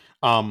it.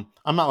 I'm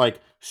not like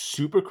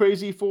super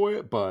crazy for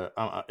it, but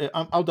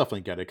I'll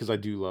definitely get it because I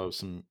do love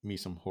some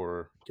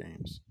horror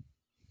games.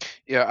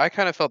 Yeah, I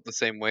kind of felt the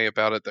same way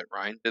about it that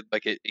Ryan did.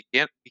 Like it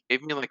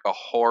gave me like a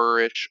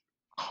horror-ish,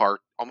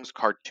 almost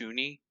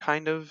cartoony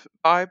kind of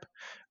vibe,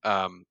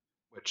 um,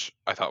 which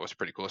I thought was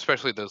pretty cool.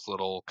 Especially those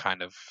little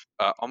kind of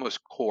almost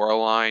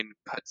Coraline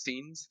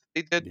cutscenes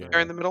they did there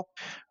Yeah, in the middle.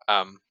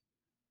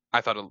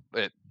 I thought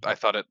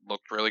it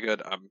looked really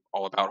good. I'm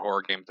all about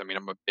horror games. I mean,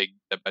 I'm a big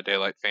Dead by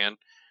Daylight fan,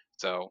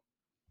 so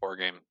horror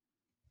game,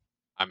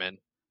 I'm in.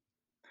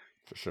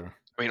 for sure.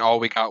 I mean, all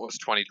we got was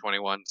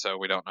 2021, so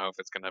we don't know if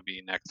it's going to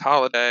be next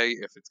holiday,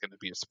 if it's going to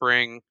be a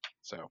spring.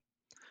 So,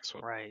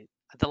 Right.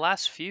 The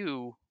last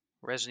few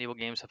Resident Evil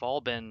games have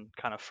all been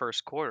kind of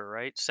first quarter,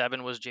 right?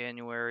 7 was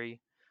January.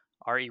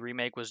 RE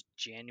Remake was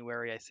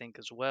January, I think,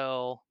 as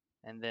well.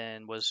 And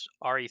then was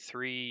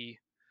RE3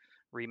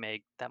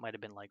 Remake, that might have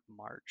been like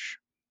March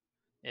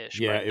ish,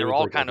 Yeah, but it they're was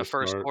all like kind the of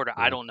first start. quarter.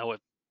 I Yeah, don't know if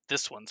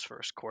this one's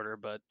first quarter,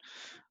 but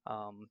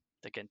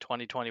again,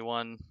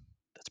 2021,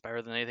 that's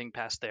better than anything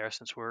past there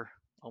since we're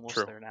almost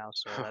true. there now.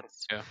 So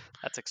Yeah.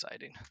 that's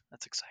exciting.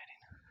 That's exciting.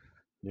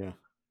 yeah,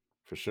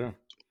 for sure.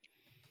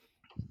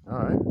 All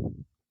right,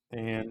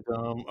 and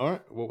all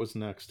right, what was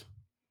next?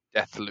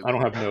 Deathloop. I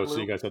don't have notes, so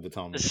you Deathloop. guys have to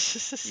tell me.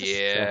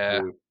 Yeah.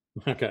 Deathloop.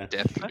 Okay.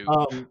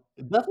 Deathloop.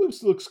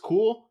 Deathloop looks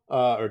cool.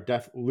 Or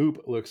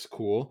Deathloop looks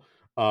cool.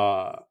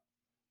 Uh,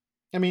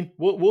 I mean,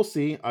 we'll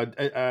see.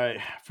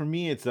 For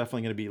me, it's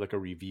definitely going to be like a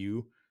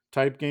review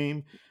type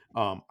game.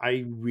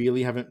 I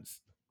really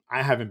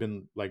I haven't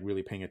been like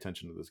really paying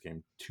attention to this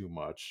game too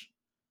much.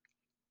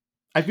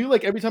 I feel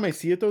like every time I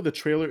see it though, the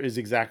trailer is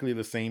exactly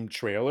the same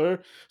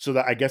trailer. So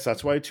that I guess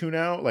that's why I tune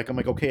out. Like I'm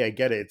like, okay, I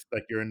get it. It's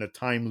like you're in a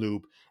time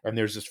loop and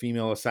there's this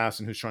female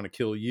assassin who's trying to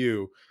kill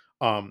you.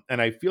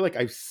 And I feel like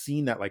I've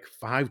seen that like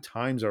 5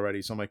 times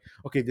already. So I'm like,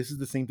 okay, this is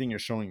the same thing you're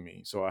showing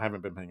me. So I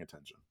haven't been paying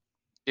attention.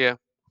 Yeah,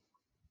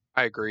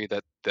 I agree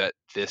that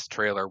this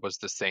trailer was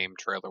the same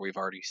trailer we've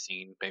already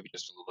seen, maybe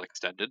just a little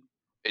extended.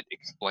 It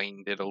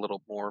explained it a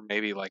little more,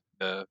 maybe like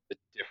the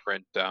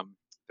different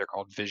they're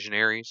called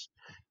visionaries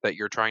that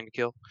you're trying to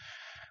kill.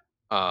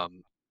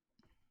 Um,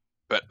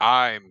 but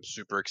I'm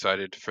super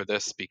excited for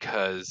this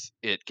because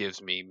it gives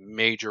me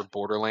major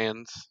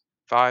Borderlands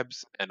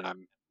vibes, and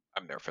I'm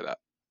there for that.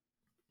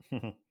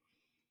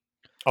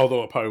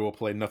 Although it probably will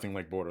play nothing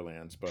like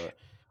Borderlands, but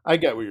I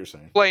get what you're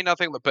saying. Play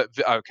nothing, but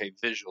okay,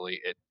 visually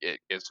it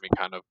gives me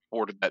kind of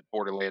that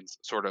Borderlands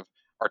sort of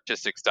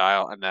artistic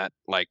style and that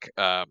like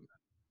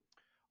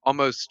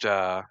almost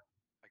I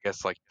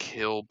guess like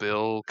Kill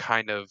Bill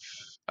kind of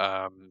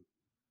I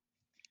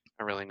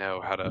don't really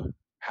know how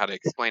to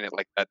explain it,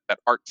 like that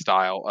art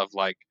style of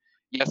like,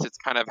 yes, it's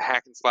kind of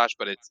hack and slash,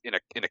 but it's in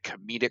a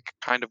comedic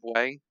kind of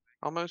way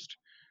almost.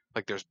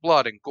 Like there's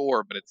blood and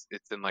gore, but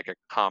it's in like a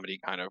comedy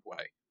kind of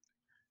way.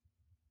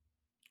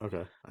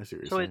 Okay, I see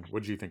what you're So saying.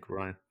 What do you think,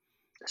 Ryan?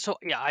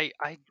 yeah,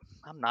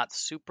 I'm not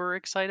super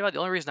excited about it. The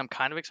only reason I'm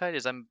kind of excited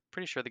is I'm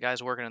pretty sure the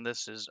guys working on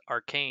this is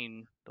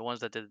Arcane, the ones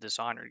that did the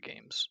Dishonored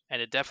games,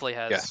 and it definitely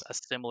has Yes. a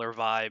similar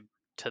vibe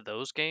to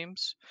those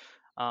games.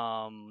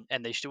 And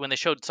when they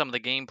showed some of the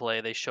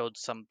gameplay, they showed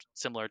some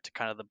similar to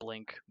kind of the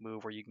Blink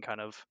move where you can kind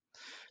of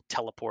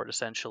teleport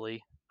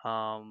essentially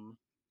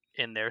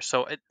in there.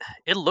 So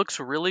it looks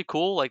really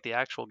cool, like the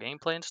actual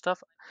gameplay and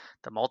stuff.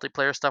 The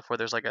multiplayer stuff where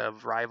there's like a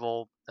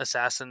rival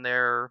assassin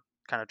there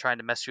kind of trying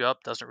to mess you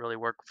up doesn't really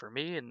work for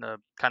me, and the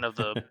kind of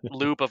the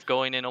loop of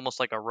going in almost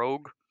like a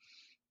rogue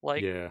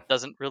like Yeah.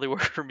 doesn't really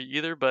work for me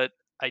either. But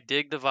I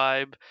dig the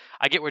vibe.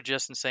 I get what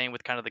Justin's saying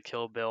with kind of the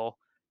Kill Bill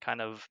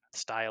kind of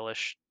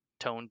stylish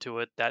tone to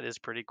it. That is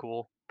pretty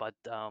cool. But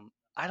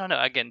I don't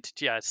know. Again,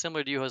 yeah,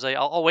 similar to you, Jose.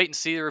 I'll wait and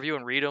see the review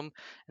and read them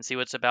and see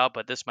what it's about.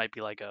 But this might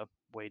be like a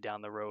way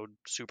down the road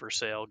super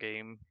sale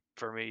game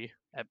for me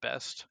at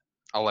best.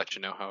 I'll let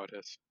you know how it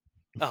is.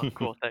 Oh,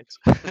 cool. Thanks.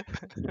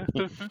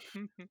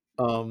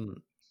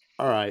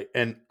 All right,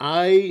 and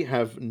I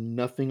have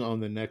nothing on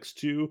the next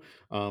two.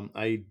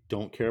 I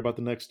don't care about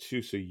the next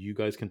two, so you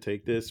guys can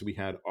take this. We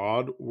had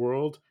Odd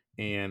World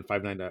and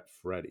Five Nights at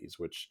Freddy's,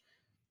 which,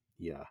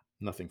 yeah,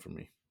 nothing for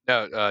me.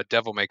 No,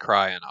 Devil May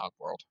Cry and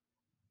Oddworld.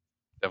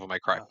 Devil May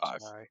Cry Oh,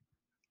 5. sorry.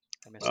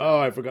 I missed that Oh,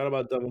 one. I forgot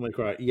about Devil May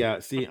Cry. Yeah,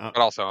 see, But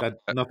also, that's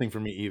nothing for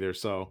me either.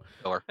 So,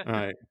 killer. all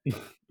right.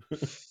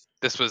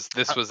 This was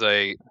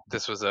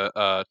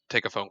a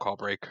take a phone call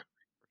break.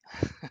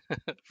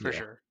 For Yeah.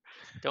 sure.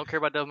 Don't care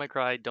about Devil May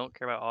Cry. Don't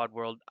care about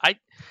Oddworld.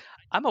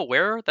 I'm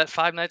aware that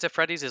Five Nights at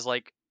Freddy's is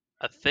like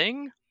a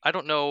thing. I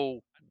don't know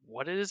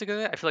what it is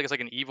exactly. I feel like it's like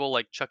an evil,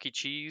 like Chuck E.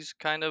 Cheese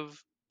kind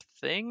of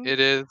thing. It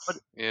is, But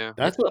yeah.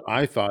 That's what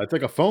I thought. It's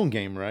like a phone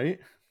game, right?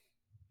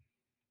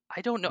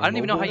 I don't know. Or I don't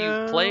even know how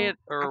mobile? you play it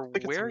I or don't think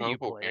it's a where you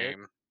mobile play it.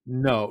 game.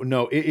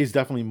 No, it is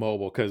definitely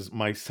mobile because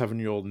my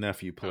 7-year-old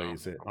nephew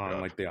plays it on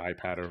God. like the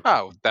iPad or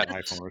Oh, the that's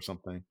iPhone or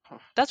something.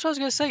 That's what I was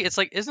gonna say. It's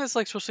like, isn't this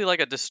like supposed to be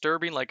like a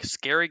disturbing, like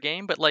scary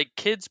game? But like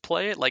kids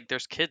play it. Like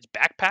there's kids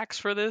backpacks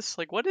for this.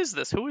 Like what is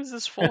this? Who is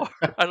this for?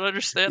 I don't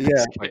understand Yeah.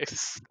 this like game.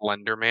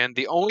 Slender Man.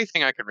 The only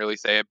thing I can really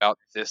say about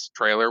this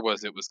trailer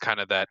was it was kind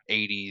of that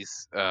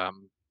 80s like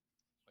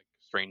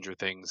Stranger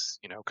Things,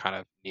 kind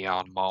of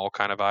neon mall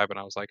kind of vibe, and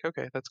I was like,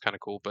 okay, that's kind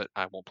of cool, but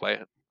I won't play it.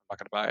 I'm not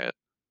gonna buy it.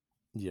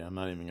 Yeah, I'm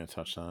not even gonna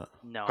touch that.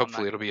 No, I'm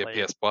Hopefully not it'll gonna be a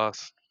play PS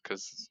Plus,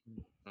 because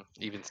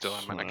even still,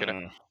 I might not get it.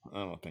 I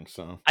don't think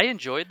so. I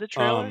enjoyed the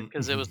trailer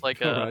because it was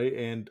like a right,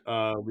 and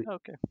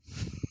okay.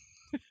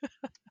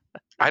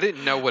 I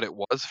didn't know what it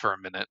was for a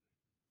minute,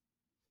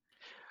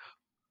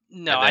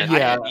 No, and I then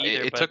Yeah. didn't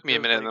either. it But took me it a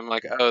was minute, like and I'm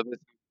like, oh, this is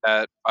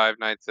that Five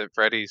Nights at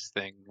Freddy's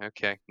thing.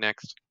 Okay,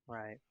 next.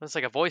 right. It's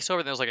like a voiceover.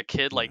 And there was like a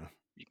kid like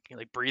yeah.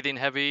 like breathing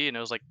heavy, and it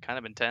was like kind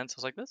of intense. I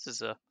was like, this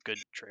is a good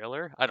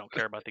trailer. I don't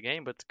care about the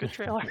game, but it's a good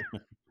trailer.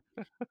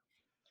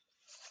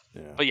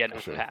 Yeah, But yeah, for no,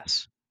 sure.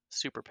 pass,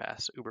 super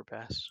pass, uber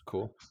pass.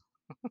 Cool.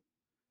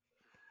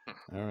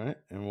 All right,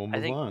 and we'll I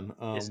move think on. is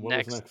What was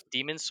next next?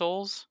 Demon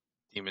Souls.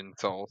 Demon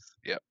Souls.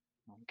 Yep.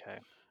 Okay,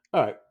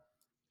 All right.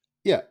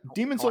 Yeah,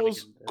 Demon I want to get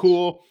Souls, into this.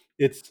 cool.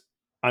 It's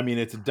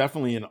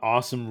definitely an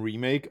awesome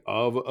remake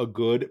of a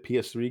good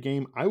PS3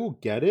 game. I will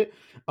get it.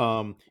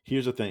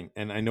 Here's the thing,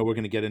 and I know we're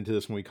going to get into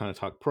this when we kind of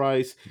talk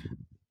price.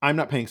 I'm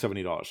not paying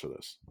 $70 for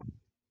this.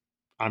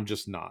 I'm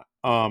just not.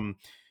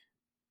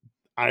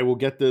 I will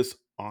get this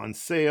on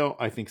sale.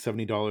 I think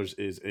 $70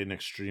 is an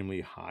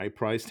extremely high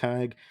price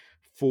tag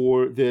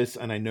for this,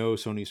 and I know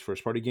Sony's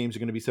first party games are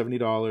going to be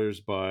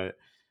 $70, but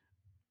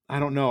I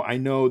don't know. I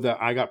know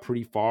that I got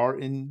pretty far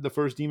in the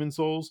first Demon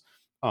Souls,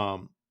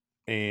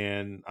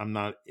 and I'm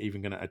not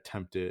even going to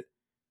attempt it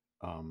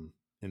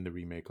in the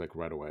remake like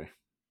right away.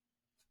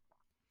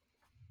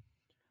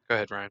 Go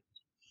ahead, Ryan.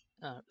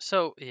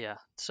 So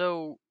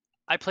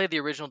I played the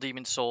original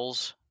Demon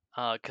Souls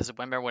because I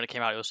remember when it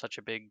came out, it was such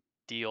a big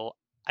deal.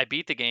 I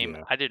beat the game.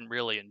 Yeah. I didn't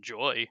really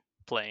enjoy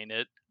playing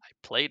it. I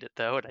played it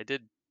though, and I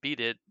did beat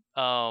it.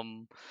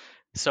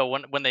 So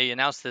when they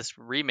announced this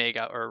remake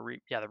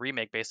the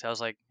remake basically, I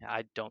was like,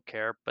 I don't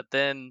care. But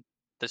then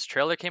this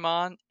trailer came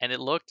on, and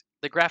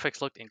the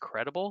graphics looked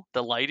incredible.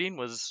 The lighting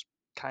was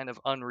kind of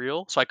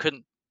unreal, so I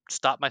couldn't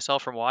stop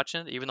myself from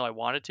watching it, even though I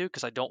wanted to,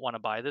 because I don't want to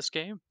buy this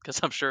game because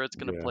I'm sure it's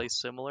going to Yeah. play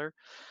similar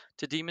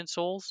to Demon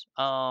Souls.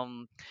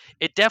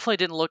 It definitely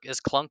didn't look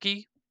as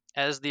clunky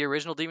as the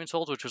original Demon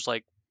Souls, which was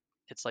like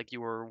it's like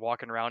you were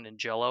walking around in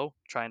Jello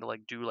trying to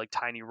like do like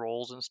tiny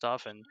rolls and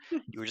stuff, and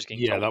you were just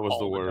getting Yeah, killed that was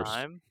the all the worst.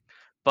 time.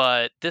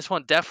 But this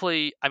one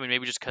definitely, I mean,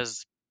 maybe just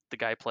because the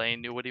guy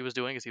playing knew what he was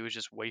doing, because he was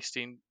just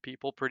wasting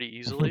people pretty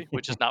easily,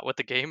 which is not what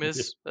the game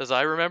is as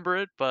I remember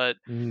it. But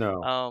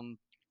No.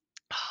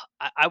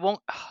 I won't.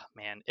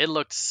 Man, it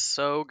looked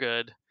so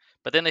good.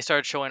 But then they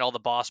started showing all the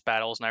boss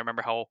battles, and I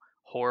remember how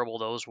horrible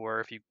those were.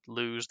 If you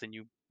lose, then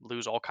you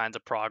lose all kinds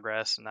of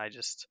progress, and I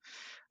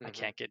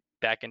can't get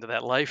back into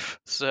that life.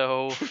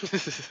 So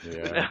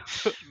Yeah.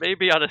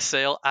 maybe on a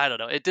sale, I don't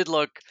know. It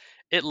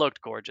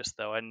looked gorgeous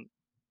though, and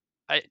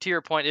to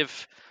your point,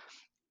 if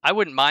I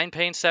wouldn't mind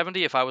paying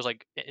 70 if I was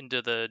like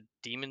into the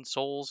Demon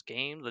Souls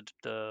game,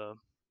 the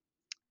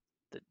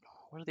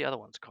what are the other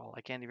ones called?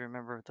 I can't even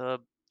remember. The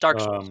Dark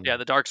Souls. Yeah,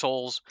 the Dark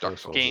Souls Dark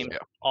Souls. game, Yeah.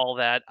 all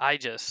that.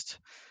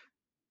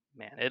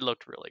 Man, it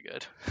looked really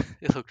good.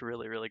 It looked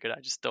really, really good. I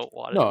just don't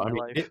want it No, in I my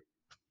mean life.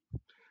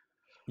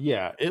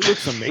 it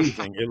looks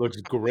amazing. It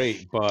looks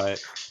great,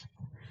 but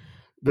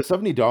the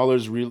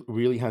 $70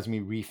 really has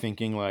me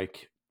rethinking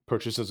like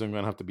purchases I'm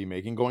going to have to be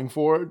making going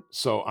forward.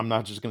 So I'm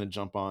not just going to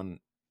jump on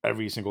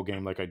every single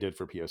game like I did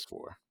for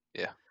PS4.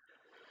 Yeah.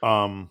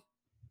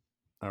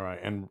 All right,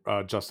 and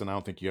Justin, I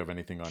don't think you have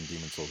anything on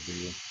Demon Souls, do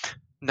you?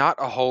 Not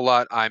a whole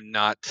lot. I'm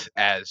not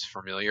as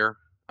familiar.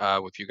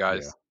 with you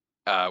guys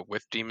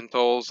with Demon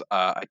Souls.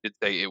 I did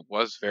say it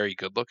was very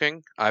good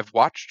looking. I've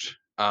watched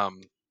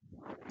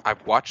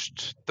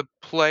the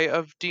play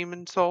of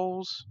Demon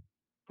Souls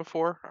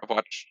before. I've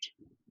watched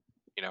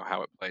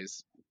how it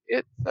plays.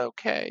 It's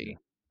okay.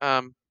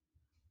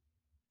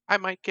 I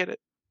might get it,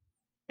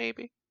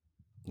 maybe.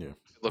 Yeah.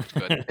 It looked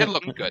good. It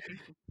looked good.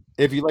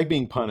 If you like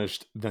being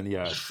punished, then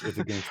yes, it's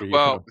a game for you.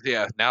 Well,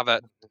 yeah. Now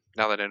that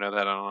I know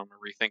that, I'm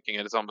rethinking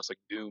it. It's almost like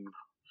Doom.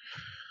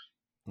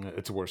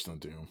 It's worse than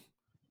Doom.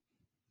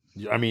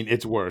 I mean,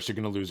 it's worse. You're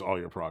going to lose all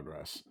your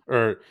progress,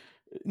 or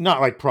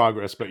not like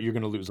progress, but you're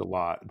going to lose a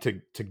lot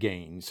to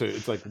gain. So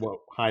it's like what,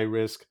 high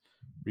risk,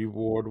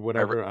 reward,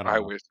 whatever. I don't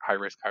know. High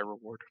risk, high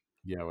reward.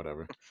 Yeah,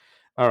 whatever.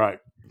 All right.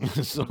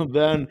 So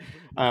then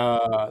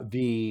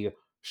the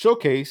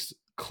showcase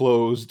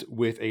closed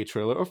with a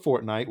trailer of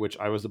Fortnite, which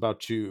I was about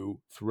to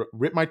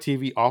rip my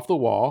TV off the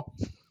wall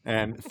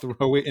and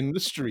throw it in the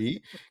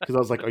street because I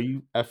was like, "Are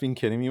you effing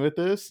kidding me with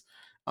this?"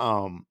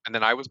 And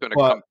then I was going to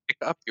come pick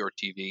up your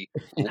TV,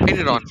 light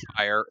it on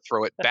fire,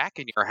 throw it back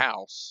in your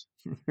house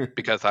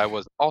because I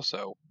was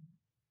also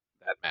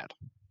that mad.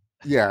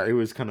 Yeah, it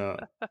was kind of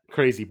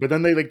crazy. But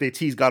then they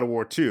teased God of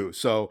War 2.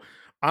 So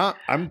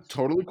I'm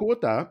totally cool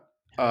with that.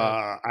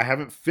 I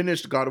haven't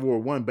finished God of War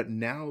 1, but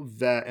now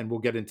that, and we'll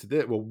get into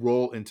this, we'll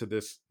roll into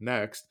this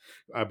next.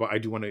 But I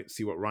do want to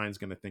see what Ryan's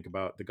going to think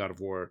about the God of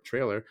War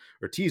trailer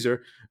or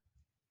teaser.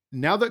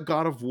 Now that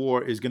God of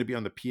War is going to be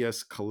on the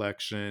PS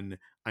collection,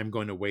 I'm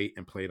going to wait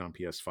and play it on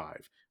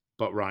PS5.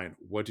 But Ryan,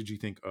 what did you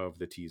think of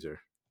the teaser?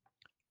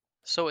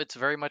 So it's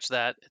very much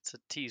that. It's a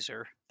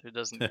teaser. It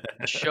doesn't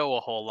show a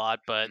whole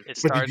lot, but it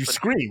starts. But did you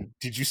scream?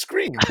 Did you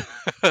scream?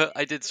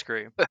 I did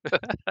scream.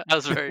 I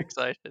was very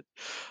excited.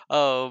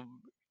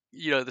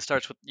 This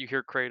starts with, you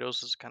hear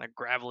Kratos' kind of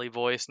gravelly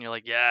voice, and you're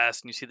like,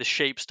 yes, and you see the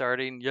shape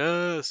starting,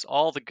 yes,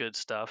 all the good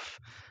stuff.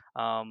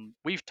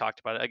 We've talked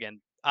about it again.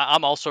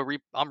 I'm also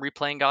I'm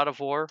replaying God of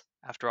War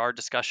after our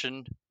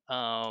discussion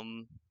a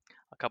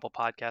couple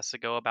podcasts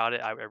ago about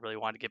it. I really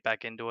wanted to get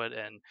back into it,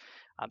 and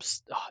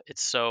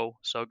it's so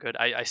good.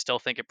 I still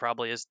think it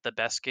probably is the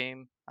best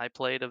game I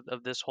played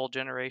of this whole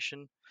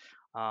generation.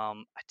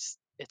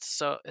 It's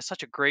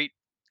such a great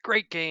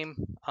game.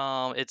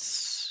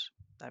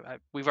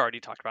 We've already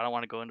talked about it. I don't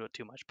want to go into it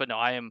too much, but no,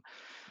 I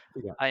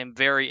am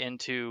very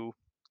into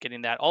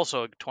getting that.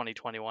 Also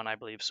 2021, I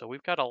believe. So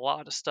we've got a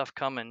lot of stuff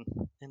coming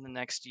in the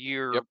next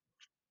year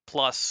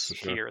plus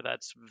here.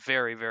 That's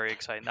very, very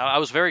exciting. Now, I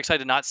was very excited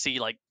to not see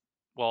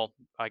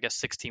I guess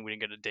 16 we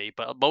didn't get a date,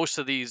 but most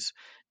of these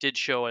did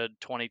show a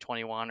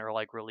 2021 or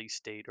like release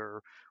date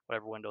or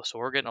whatever window. So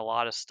we're getting a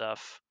lot of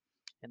stuff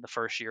in the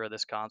first year of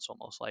this console,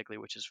 most likely,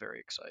 which is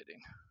very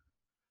exciting.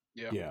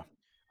 Yeah.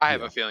 I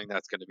have a feeling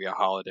that's going to be a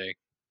holiday.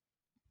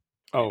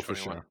 Oh, for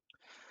sure.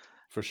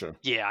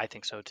 Yeah, I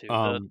think so too.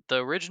 The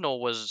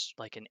original was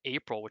like in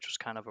April, which was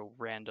kind of a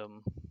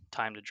random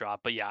time to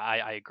drop. But yeah,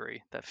 I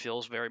agree. That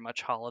feels very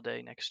much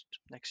holiday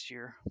next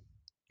year.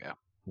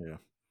 Yeah.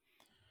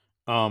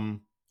 All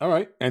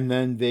right, and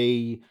then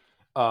they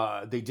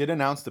did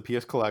announce the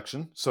PS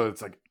collection, so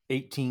it's like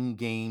 18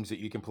 games that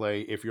you can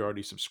play if you're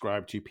already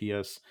subscribed to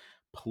PS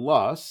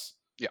Plus,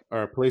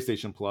 or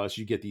PlayStation Plus.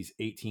 You get these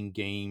 18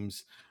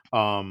 games,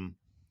 God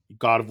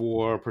of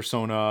War,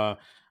 Persona,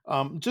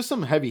 just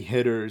some heavy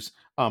hitters.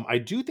 I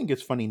do think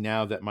it's funny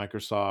now that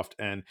Microsoft,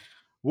 and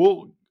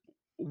we'll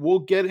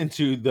get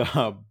into the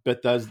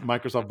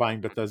Microsoft buying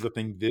Bethesda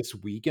thing this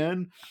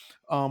weekend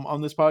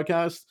on this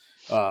podcast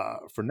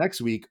for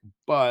next week,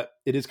 but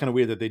it is kind of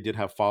weird that they did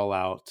have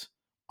Fallout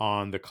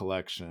on the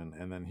collection,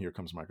 and then here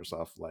comes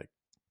Microsoft like,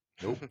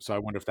 nope. So I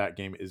wonder if that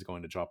game is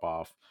going to drop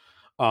off.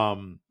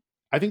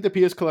 I think the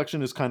PS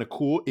collection is kind of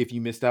cool if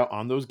you missed out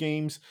on those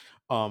games.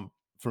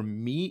 For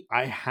me,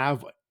 I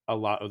have a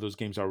lot of those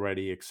games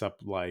already,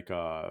 except like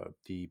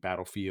the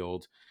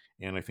Battlefield,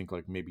 and I think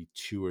like maybe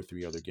 2 or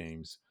 3 other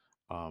games.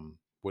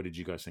 What did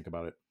you guys think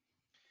about it?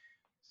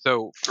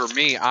 So for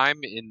me, I'm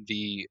in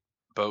the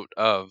boat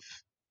of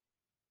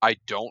I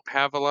don't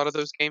have a lot of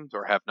those games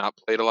or have not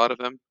played a lot of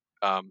them.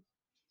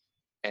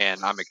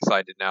 And I'm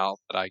excited now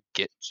that I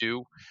get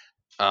to.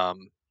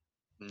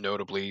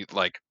 Notably,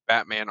 like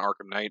Batman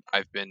Arkham Knight,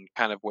 I've been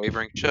kind of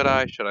wavering. Should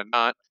I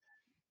not?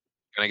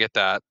 Gonna get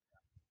that.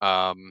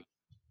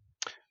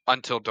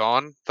 Until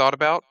Dawn, thought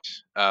about.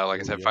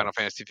 Like I said, Final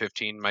Fantasy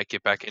 15 might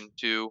get back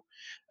into.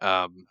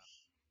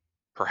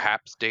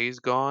 Perhaps Days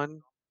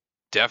Gone.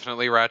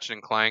 Definitely Ratchet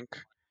and Clank.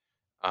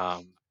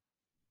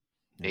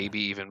 Maybe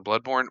even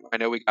Bloodborne. I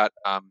know we got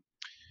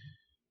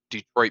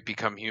Detroit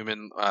Become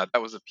Human.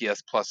 That was a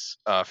PS Plus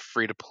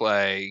free to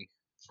play,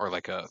 or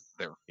like their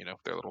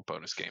little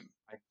bonus game.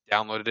 I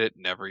downloaded it,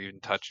 never even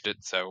touched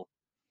it, so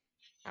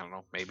I don't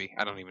know. Maybe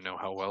I don't even know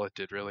how well it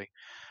did really.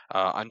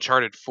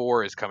 Uncharted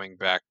 4 is coming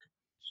back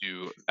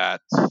to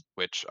that,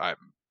 which I'm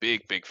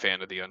big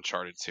fan of the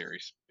Uncharted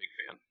series. Big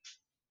fan.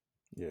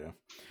 Yeah.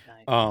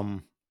 Nice.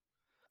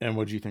 And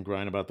what do you think,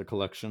 Ryan, about the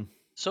collection?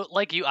 So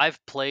like you,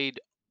 I've played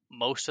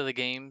most of the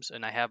games,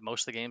 and I have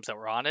most of the games that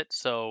were on it.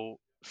 So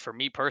for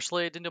me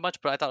personally, it didn't do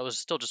much, but I thought it was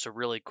still just a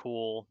really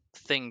cool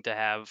thing to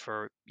have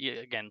for,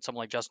 again,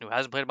 someone like Justin who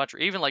hasn't played much, or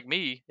even like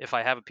me, if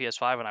I have a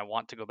PS5 and I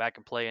want to go back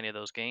and play any of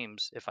those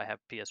games, if I have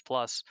PS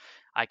Plus,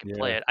 I can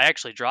play Yeah. it. I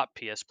actually dropped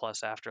PS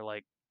Plus after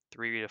like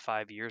 3 to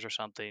 5 years or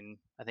something,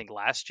 I think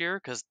last year,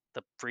 because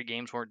the free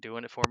games weren't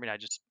doing it for me. And I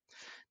just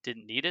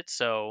didn't need it,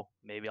 so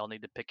maybe I'll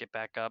need to pick it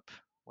back up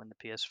when the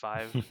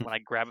PS5, when I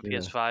grab a Yeah.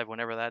 PS5,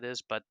 whenever that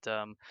is. But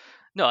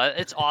no,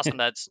 it's awesome.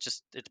 It's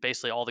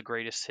basically all the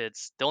greatest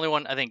hits. The only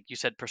one I think you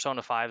said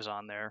Persona 5's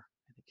on there.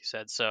 I think you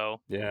said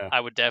so. Yeah. I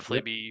would definitely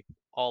Yep. be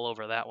all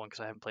over that one because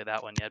I haven't played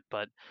that one yet.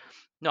 But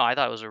no, I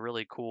thought it was a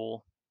really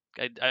cool.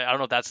 I don't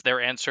know if that's their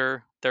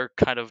answer. They're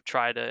kind of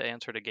try to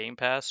answer to Game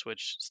Pass,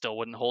 which still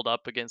wouldn't hold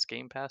up against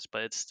Game Pass,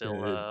 but it's still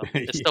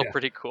Yeah.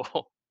 pretty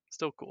cool.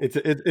 Still cool.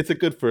 It's a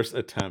good first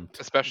attempt.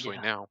 especially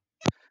Yeah. now.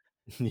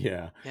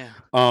 Yeah. Yeah.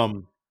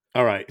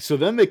 All right. So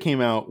then they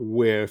came out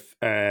with,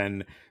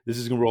 and this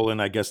is gonna roll in,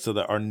 I guess,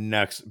 to our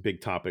next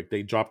big topic.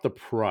 They dropped the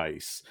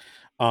price.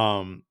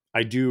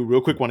 I do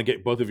real quick want to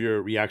get both of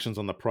your reactions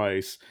on the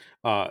price.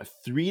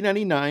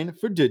 $3.99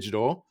 for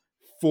digital,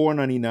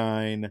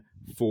 $4.99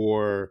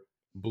 for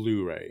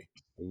Blu-ray.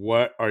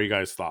 What are you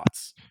guys'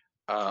 thoughts?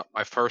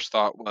 My first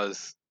thought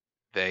was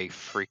they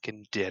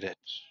freaking did it.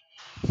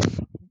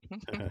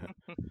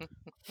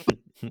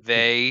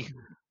 They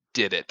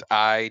did it.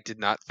 I did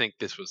not think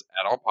this was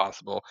at all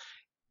possible,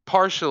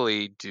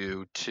 partially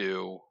due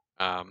to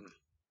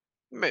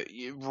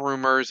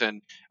rumors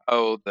and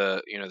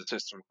the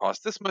system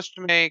cost this much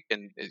to make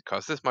and it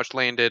cost this much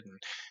landed, and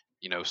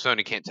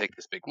Sony can't take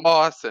this big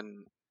loss,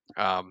 and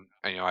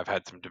I've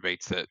had some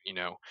debates that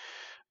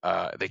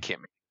they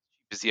can't make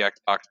it as the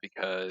Xbox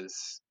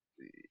because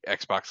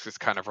Xbox is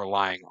kind of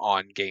relying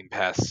on Game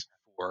Pass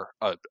for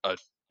a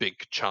big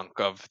chunk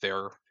of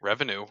their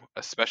revenue,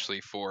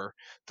 especially for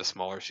the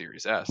smaller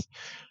Series S.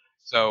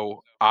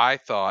 So I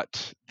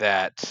thought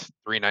that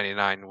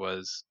 399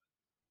 was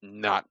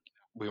not.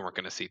 We weren't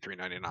going to see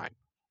 399.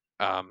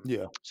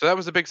 Yeah, So that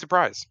was a big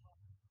surprise.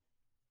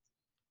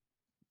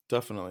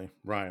 definitely.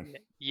 Ryan.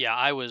 Yeah,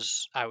 I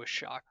was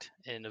shocked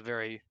in a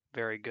very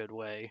very good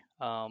way.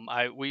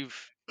 We've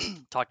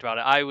talked about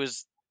it. I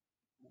was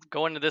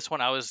going to this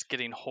one. I was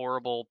getting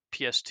horrible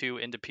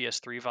PS2 into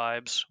PS3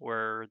 vibes,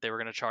 where they were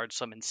going to charge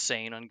some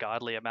insane,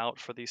 ungodly amount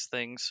for these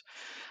things.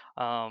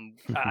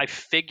 I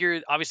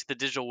figured obviously the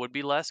digital would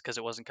be less because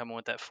it wasn't coming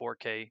with that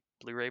 4K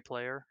Blu-ray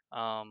player.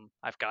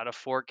 I've got a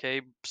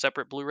 4K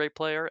separate Blu-ray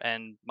player,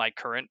 and my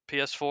current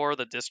PS4,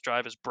 the disc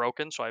drive is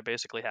broken, so I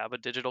basically have a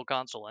digital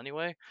console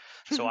anyway.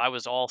 So I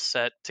was all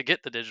set to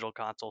get the digital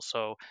console.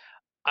 So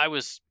I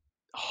was,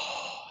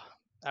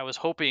 I was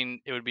hoping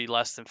it would be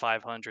less than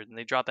 500, and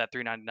they dropped that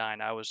 399.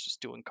 I was just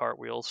doing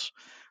cartwheels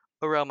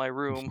around my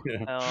room.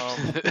 Yeah.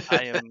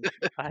 I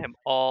am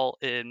all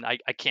in. I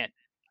can't.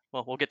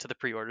 Well, we'll get to the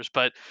pre-orders,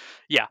 but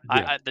yeah,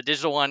 Yeah. the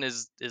digital one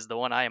is the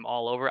one I am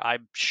all over.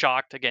 I'm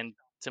shocked again,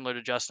 similar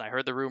to Justin. I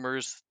heard the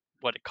rumors,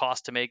 what it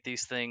cost to make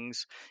these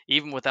things,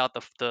 even without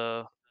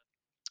the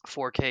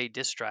 4K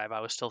disc drive.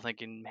 I was still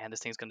thinking, man, this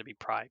thing's going to be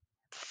probably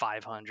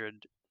 500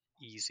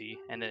 easy,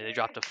 and then they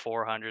dropped to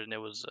 400, and it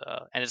was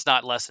and it's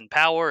not less in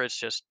power. It's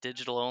just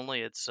digital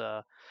only. It's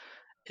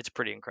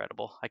pretty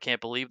incredible. I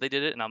can't believe they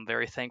did it, and I'm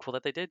very thankful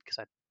that they did because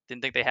I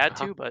didn't think they had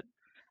Uh-huh. to, but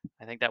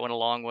I think that went a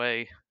long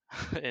way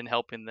in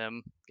helping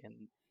them.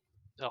 And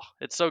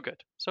it's so good,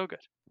 so good.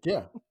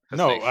 Yeah. 'Cause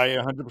No, they I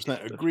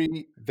 100%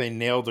 agree. They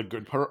nailed a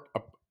good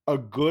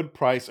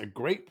price, a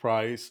great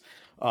price.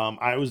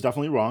 I was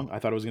definitely wrong. I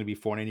thought it was going to be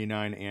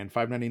 $4.99 and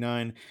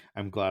 $5.99.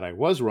 I'm glad I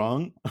was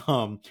wrong.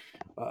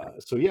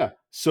 So yeah.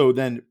 So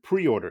then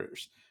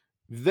pre-orders.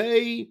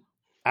 They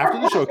after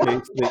the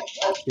showcase, they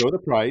show the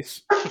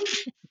price.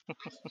 They're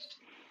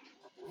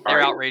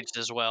Sorry. outraged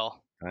as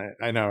well.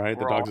 I know, right?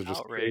 The We're all dogs are just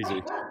outraged.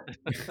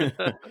 crazy.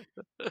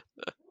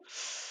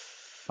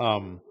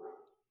 um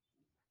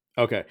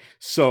Okay.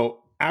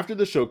 So after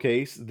the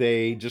showcase,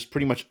 they just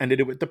pretty much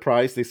ended it with the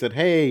price. They said,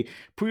 hey,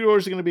 pre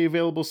orders are going to be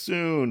available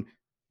soon.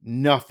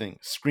 Nothing.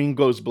 Screen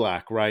goes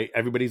black, right?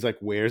 Everybody's like,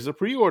 where's the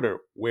pre order?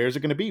 Where's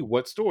it going to be?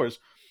 What stores?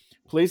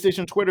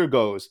 PlayStation Twitter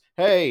goes,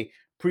 hey,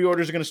 pre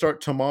orders are going to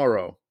start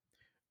tomorrow.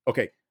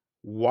 Okay.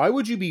 Why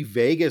would you be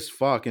vague as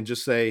fuck and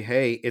just say,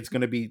 hey, it's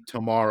going to be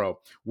tomorrow?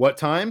 What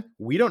time?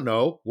 We don't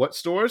know. What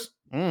stores?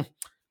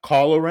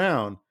 Call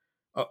around.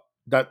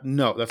 That's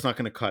not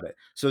going to cut it.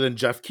 So then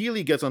Jeff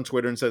Keighley gets on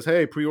Twitter and says,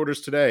 hey,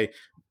 pre-orders today.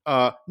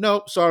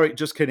 No, sorry,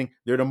 just kidding.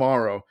 They're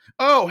tomorrow.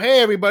 Oh,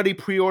 hey, everybody,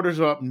 pre-orders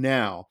are up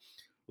now.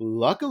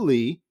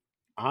 Luckily,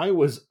 I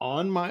was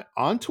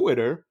on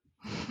Twitter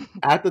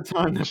at the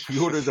time that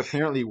pre-orders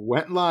apparently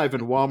went live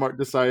and Walmart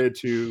decided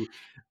to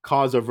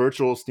cause a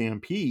virtual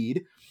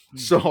stampede.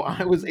 So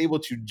I was able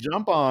to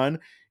jump on,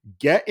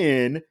 get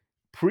in,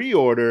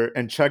 pre-order,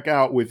 and check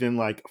out within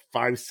like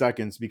 5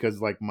 seconds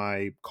because like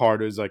my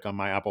card is like on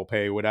my Apple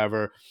Pay,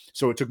 whatever.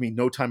 So it took me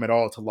no time at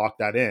all to lock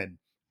that in.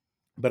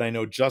 But I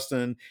know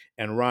Justin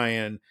and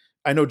Ryan,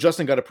 I know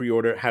Justin got a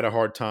pre-order, had a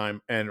hard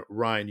time, and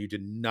Ryan, you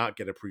did not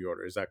get a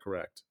pre-order. Is that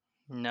correct?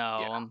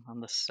 No, Yeah.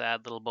 I'm the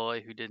sad little boy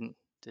who didn't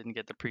didn't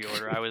get the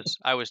pre-order.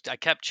 I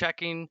kept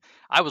checking.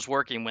 I was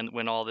working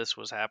when all this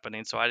was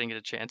happening, so I didn't get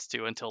a chance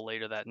to until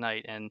later that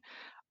night. And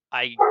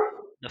I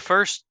the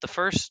first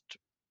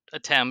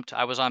attempt,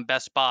 I was on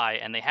Best Buy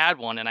and they had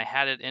one, and I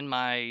had it in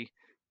my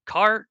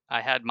cart.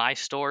 I had my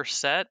store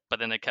set, but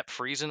then it kept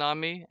freezing on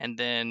me, and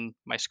then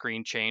my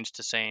screen changed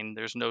to saying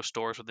there's no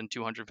stores within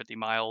 250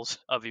 miles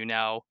of you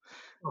now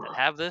that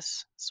have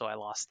this. So I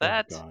lost Oh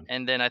that. God.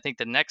 And then I think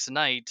the next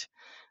night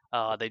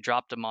they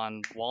dropped them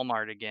on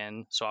Walmart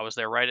again. So I was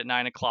there right at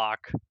 9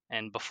 o'clock,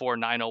 and before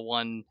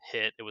 9:01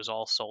 hit, it was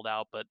all sold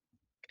out. But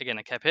again,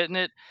 I kept hitting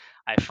it.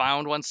 I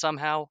found one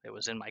somehow. It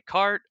was in my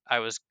cart. I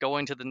was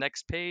going to the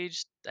next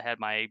page.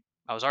 I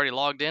was already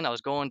logged in. I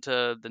was going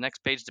to the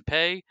next page to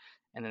pay,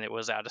 and then it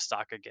was out of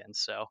stock again.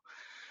 So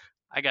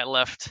I got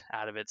left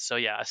out of it. So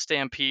yeah, a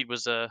stampede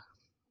was a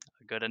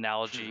good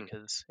analogy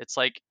because it's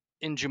like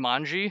in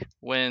Jumanji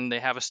when they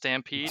have a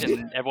stampede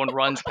and everyone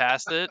runs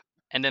past it,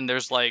 and then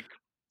there's like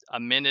a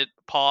minute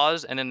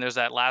pause, and then there's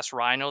that last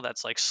rhino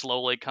that's like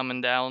slowly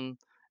coming down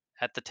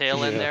at the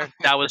tail end Yeah. there.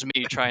 That was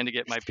me trying to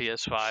get my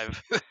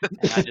PS5,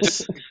 and I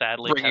just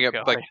sadly Bringing kept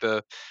up like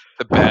going.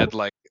 the bad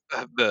like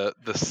the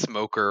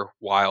smoker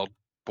wild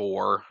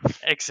boar that's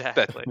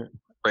Exactly.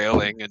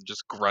 railing and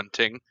just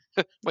grunting.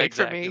 Wait for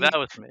Exactly. me. That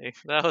was me.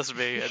 That was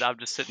me. And I'm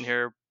just sitting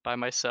here by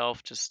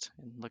myself, just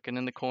looking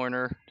in the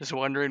corner, just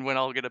wondering when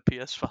I'll get a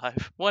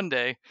PS5. One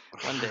day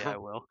I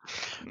will.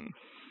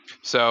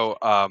 So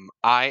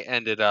I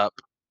ended up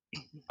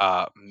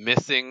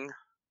missing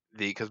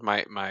because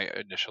my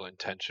initial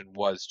intention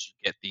was to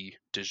get the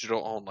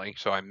digital only,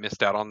 so I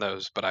missed out on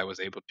those, but I was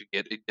able to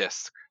get a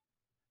disc.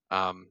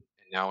 And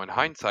now in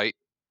hindsight,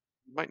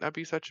 might not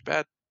be such a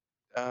bad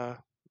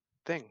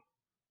thing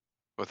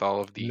with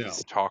all of these No.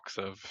 talks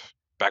of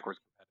backwards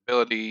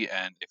compatibility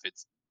and if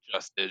it's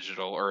just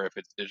digital or if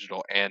it's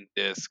digital and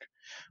disc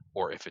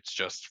or if it's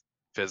just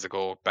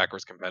physical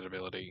backwards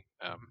compatibility.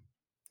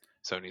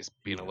 Sony's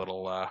being a Yeah.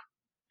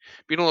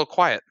 little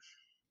quiet.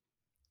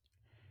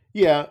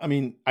 Yeah, I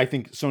mean, I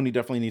think Sony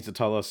definitely needs to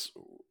tell us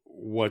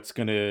what's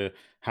going to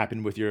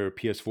happen with your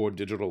PS4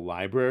 digital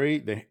library.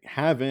 They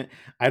haven't.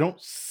 I don't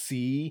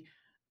see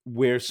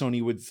where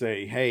Sony would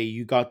say, "Hey,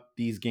 you got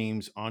these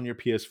games on your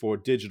PS4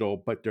 digital,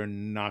 but they're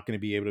not going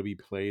to be able to be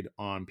played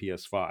on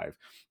PS5."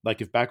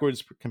 Like if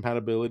backwards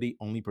compatibility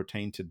only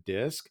pertained to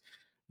disc,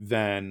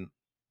 then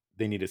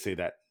they need to say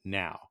that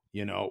now.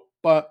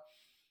 But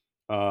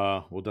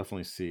we'll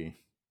definitely see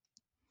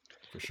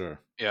for sure.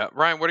 Yeah,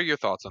 Ryan, what are your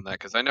thoughts on that?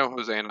 Because I know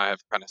Jose and I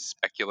have kind of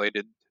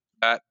speculated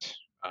that.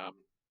 Um,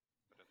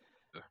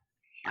 to hear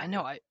I your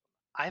know.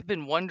 I've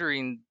been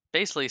wondering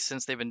basically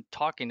since they've been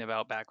talking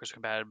about backwards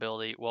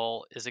compatibility.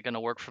 Well, is it going to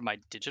work for my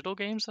digital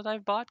games that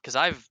I've bought? Because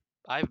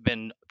I've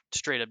been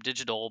straight up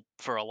digital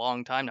for a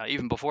long time now,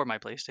 even before my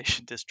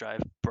PlayStation disc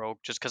drive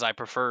broke. Just because I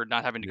preferred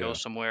not having to go Yeah.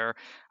 somewhere.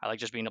 I like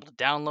just being able to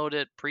download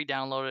it,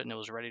 pre-download it, and it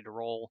was ready to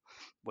roll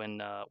when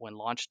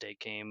launch day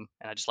came.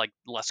 And I just like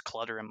less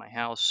clutter in my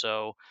house.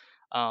 So,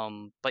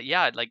 but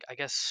yeah, like I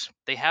guess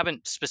they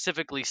haven't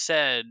specifically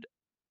said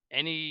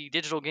any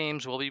digital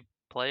games will be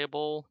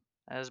playable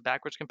as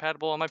backwards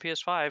compatible on my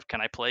PS5.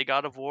 Can I play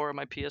God of War on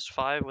my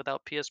PS5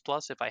 without PS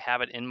Plus if I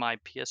have it in my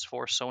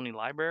PS4 Sony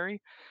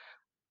library?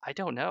 I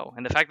don't know.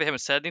 And the fact they haven't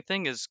said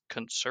anything is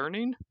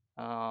concerning.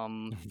 So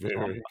I'm,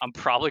 Very. I'm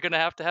probably going to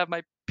have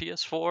my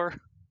PS4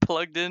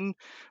 plugged in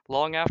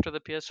long after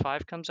the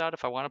PS5 comes out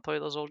if I want to play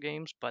those old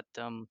games. But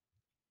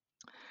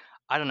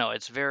I don't know.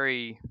 It's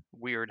very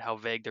weird how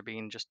vague they're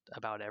being just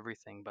about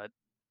everything. But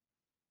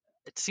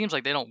it seems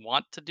like they don't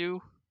want to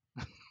do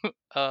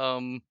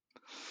um,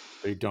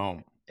 They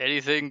don't.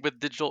 anything with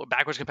digital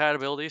backwards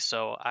compatibility.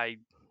 So I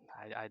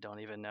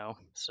don't even know.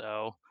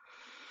 So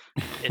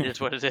it is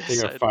what it They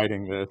is. are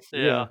fighting this.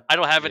 Yeah, Yeah. I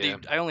don't have any. yeah,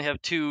 I only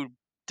have 2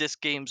 disc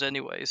games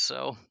anyway,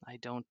 so I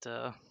don't.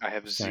 I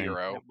have Same.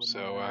 zero, It wouldn't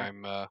so matter.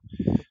 I'm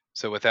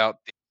so without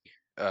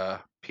the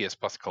PS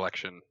Plus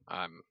collection,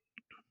 I'm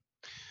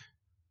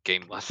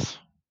gameless.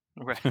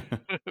 Right,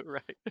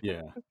 right.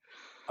 Yeah.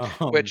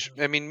 Um, Which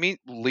I mean,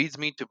 leads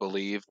me to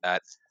believe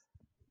that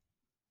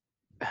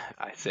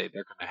I say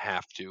they're going to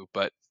have to,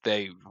 but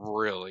they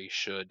really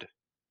should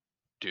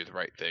do the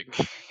right thing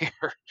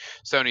here.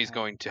 Sony's Right.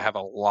 going to have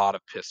a lot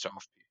of pissed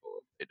off people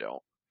if they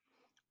don't.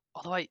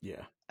 Although I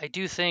yeah. I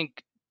do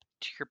think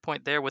to your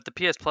point there with the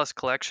PS Plus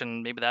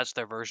collection, maybe that's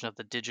their version of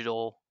the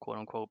digital quote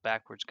unquote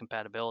backwards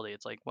compatibility.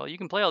 It's like, well, you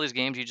can play all these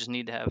games, you just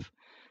need to have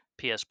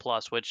PS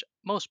Plus, which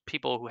most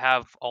people who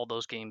have all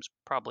those games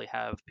probably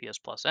have PS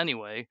Plus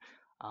anyway.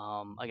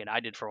 Again, I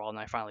did for a while and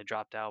I finally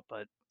dropped out.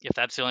 But if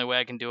that's the only way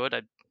I can do it,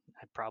 I'd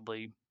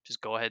probably just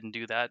go ahead and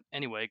do that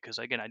anyway. Because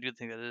again, I do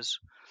think that is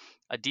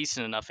a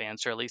decent enough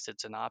answer. At least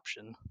it's an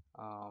option.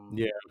 Um,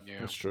 Yeah,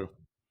 Yeah, that's true.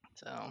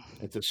 so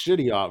It's a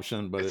shitty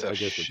option, but it's I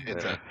guess it's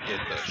it's a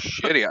there.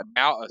 shitty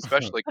now,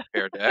 especially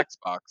compared to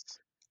Xbox,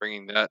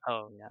 bringing that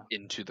oh yeah,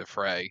 into the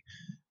fray.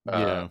 Uh,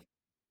 Yeah.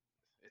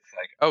 it's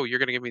like, oh, you're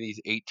gonna give me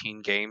these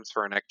 18 games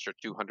for an extra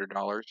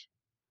 $200?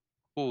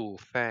 Ooh,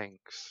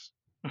 thanks.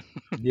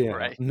 Yeah,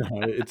 Right. no,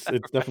 it's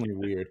definitely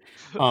weird.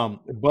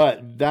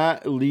 But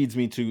that leads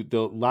me to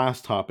the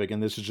last topic,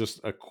 and this is just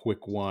a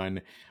quick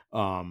one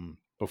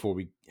before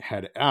we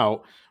head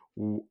out.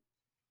 W-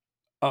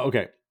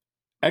 okay,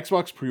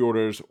 Xbox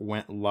pre-orders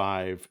went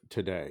live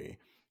today.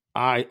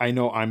 I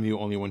know I'm the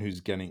only one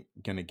who's gonna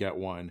get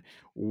one.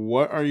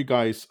 What are you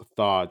guys'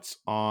 thoughts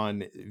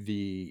on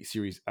the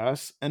Series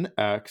S and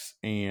X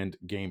and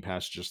Game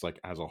Pass just like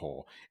as a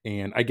whole?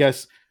 And I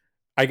guess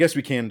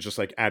we can just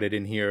like add it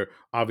in here.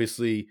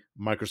 Obviously,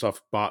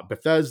 Microsoft bought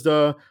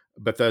Bethesda.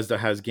 Bethesda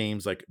has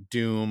games like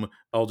Doom,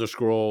 Elder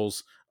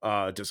Scrolls,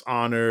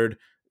 Dishonored.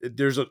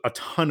 There's a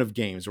ton of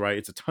games, right?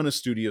 It's a ton of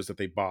studios that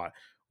they bought.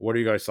 What are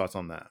you guys' thoughts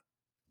on that?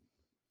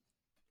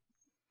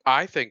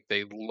 I think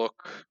they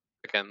look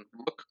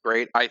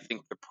great. I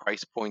think the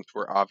price points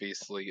were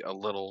obviously a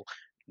little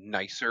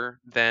nicer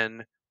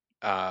than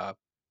uh,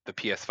 the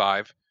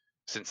PS5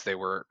 since they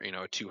were,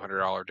 a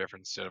 $200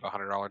 difference instead of a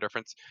 $100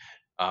 difference.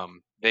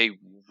 They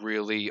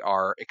really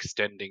are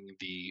extending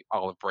the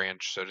olive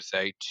branch, so to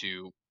say,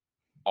 to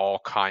all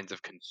kinds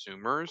of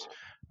consumers,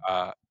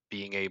 uh,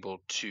 being able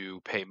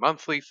to pay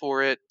monthly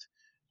for it.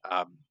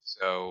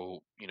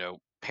 So,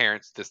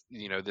 parents,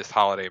 this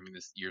holiday, I mean,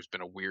 this year's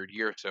been a weird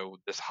year. So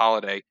this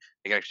holiday,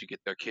 they can actually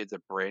get their kids a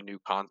brand new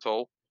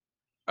console,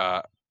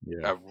 uh,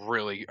 Yeah, a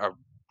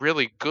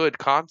really good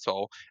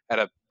console at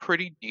a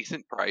pretty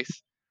decent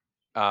price.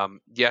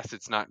 Yes,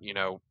 it's not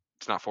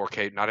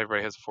 4K. Not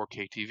everybody has a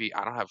 4K TV.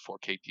 I don't have a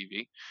 4K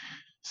TV.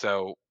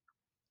 So,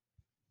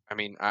 I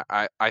mean,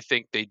 I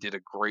think they did a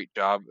great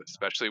job,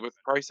 especially with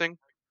pricing.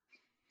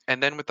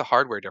 And then with the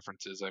hardware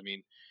differences, I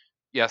mean,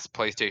 yes,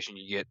 PlayStation,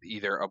 you get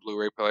either a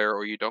Blu-ray player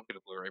or you don't get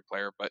a Blu-ray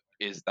player, but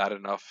is that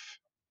enough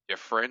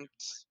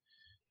difference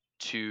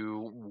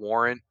to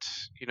warrant,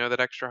 that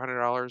extra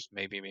 $100?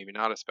 Maybe, maybe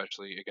not,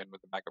 especially again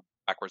with the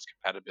backwards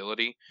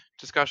compatibility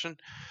discussion.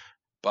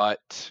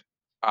 But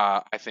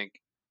I think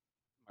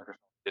Microsoft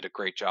did a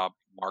great job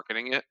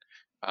marketing it,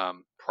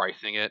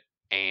 pricing it,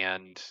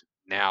 and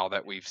now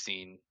that we've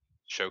seen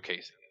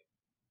showcasing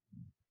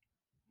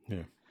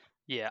yeah,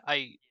 Yeah,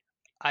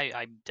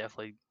 I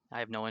definitely I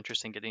have no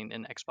interest in getting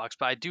an Xbox,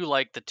 but I do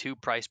like the two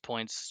price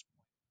points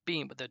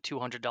being with the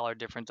 $200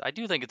 difference. I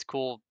do think it's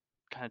cool,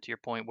 kind of to your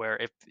point, where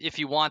if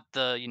you want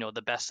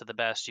the best of the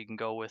best, you can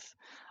go with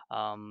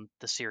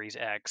the Series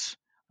X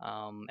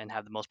and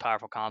have the most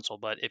powerful console.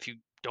 But if you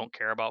don't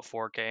care about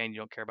 4K and you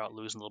don't care about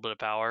losing a little bit of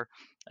power,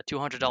 a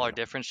 $200 yeah,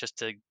 difference just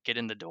to get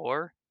in the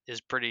door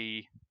is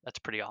pretty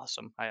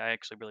awesome. I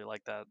actually really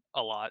like that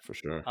a lot. for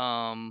sure.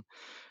 Um,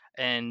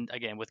 and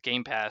again, with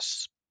Game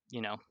Pass,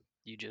 you know,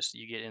 you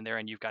get in there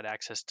and you've got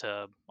access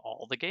to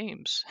all the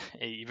games,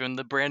 even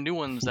the brand new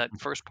ones that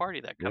first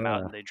party that come out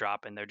Yeah, and they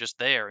drop in. They're just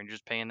there and you're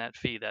just paying that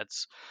fee.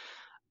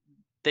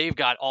 They've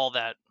got all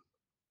that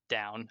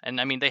down. And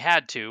I mean, they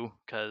had to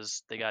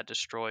because they got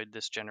destroyed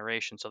this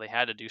generation, so they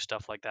had to do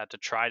stuff like that to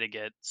try to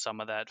get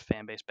some of that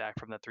fan base back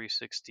from the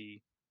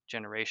 360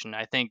 generation.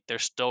 I think they're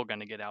still going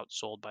to get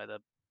outsold by the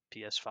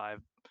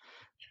PS5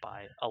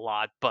 by a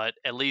lot, but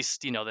at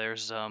least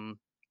there's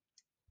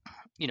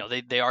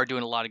they are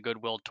doing a lot of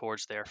goodwill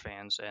towards their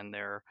fans and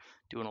they're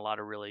doing a lot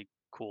of really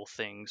cool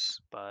things.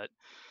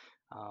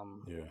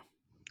 Um, yeah,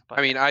 I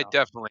but mean, yeah, I no.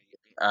 definitely,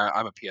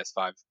 I'm a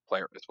PS5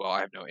 player as well.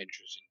 I have no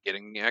interest in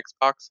getting the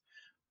Xbox,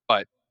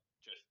 but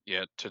just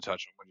yeah, to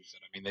touch on what you said,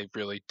 I mean, they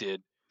really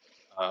did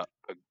a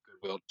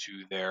goodwill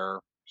to their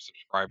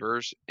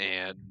subscribers,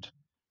 and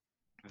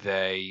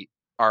they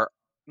are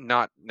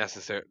not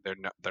necessarily they're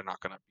not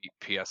going to beat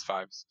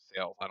PS5's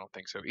sales. I don't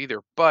think so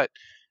either. But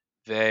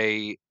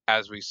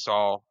as we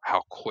saw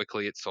how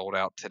quickly it sold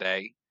out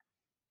today,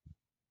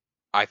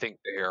 I think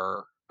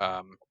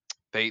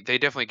they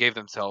definitely gave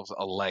themselves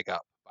a leg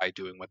up by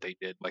doing what they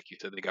did. Like you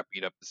said, they got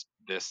beat up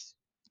this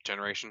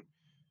generation.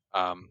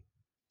 Um,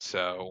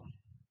 so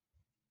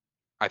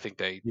I think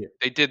yeah,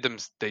 they did a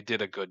good job.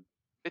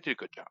 They did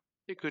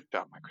a good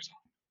job,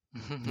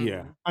 Microsoft.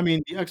 yeah. I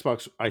mean, the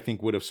Xbox I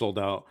think would have sold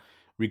out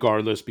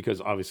regardless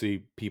because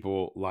obviously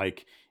people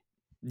like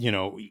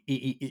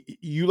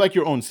you like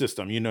your own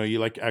system. You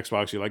like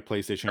Xbox, you like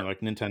PlayStation, you Sure.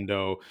 like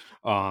Nintendo.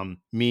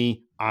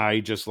 Me, I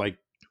just like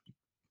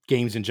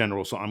games in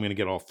general, so I'm going to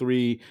get all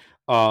three.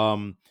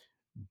 Um,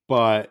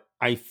 but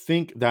I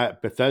think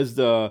that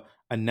Bethesda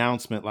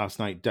announcement last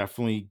night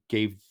definitely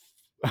gave.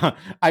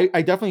 I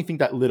definitely think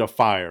that lit a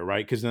fire,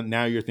 right? Because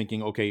now you're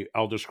thinking, okay,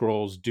 Elder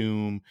Scrolls,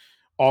 Doom,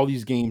 all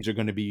these games are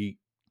going to be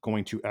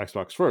going to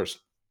Xbox first.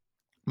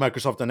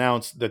 Microsoft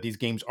announced that these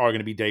games are going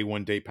to be day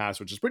one, day pass,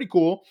 which is pretty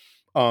cool.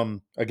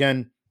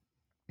 Again,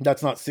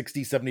 that's not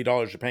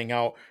 $60-$70 you're paying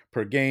out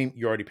per game.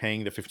 You're already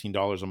paying the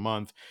 $15 a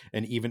month.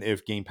 And even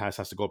if Game Pass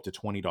has to go up to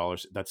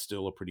 $20, that's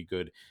still a pretty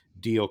good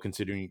deal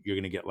considering you're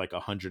going to get like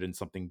 100 and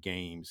something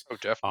games Oh,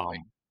 definitely.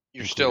 um,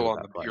 included with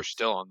that You're price.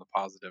 still on the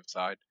positive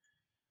side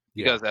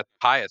Yeah. because at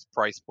the highest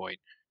price point,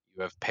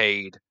 you have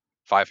paid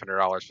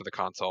 $500 for the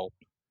console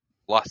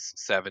plus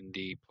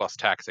 70 plus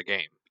tax a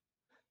game.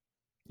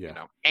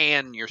 Yeah.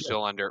 And you're Yeah.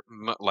 still under,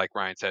 like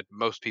Ryan said,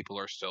 most people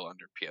are still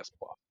under PS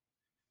Plus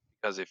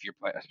because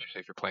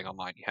especially if you're playing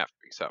online, you have to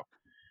be. So,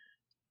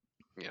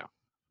 you know,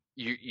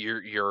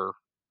 you're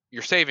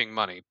saving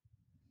money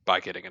by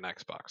getting an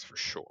Xbox for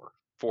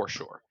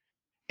sure.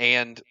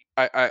 And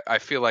I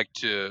feel like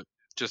to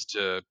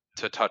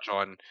touch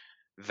on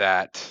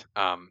that,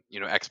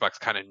 Xbox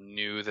kind of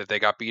knew that they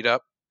got beat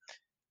up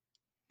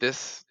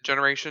this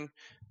generation.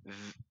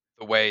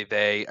 The way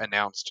they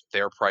announced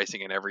their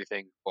pricing and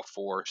everything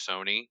before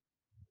Sony,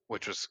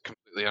 which was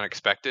completely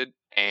unexpected,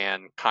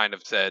 and kind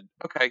of said,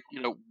 okay,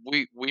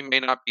 we may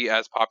not be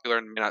as popular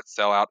and may not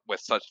sell out with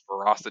such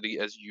ferocity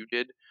as you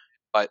did,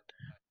 but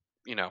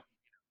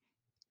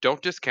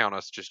don't discount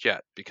us just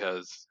yet,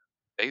 because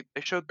they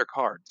showed their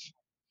cards.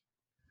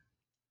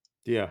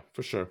 Yeah,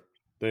 for sure.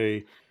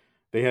 They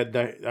had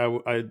that.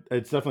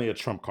 It's definitely a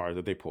trump card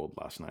that they pulled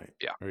last night.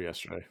 Yeah. Or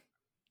yesterday.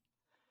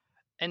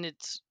 And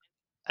it's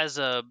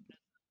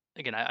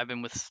again, I've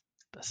been with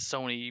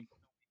Sony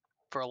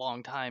for a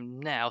long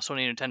time now.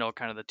 Sony and Nintendo are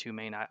kind of the two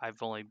main.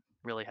 I've only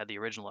really had the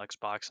original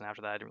Xbox, and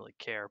after that I didn't really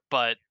care.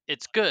 But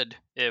it's good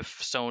if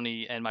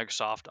Sony and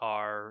Microsoft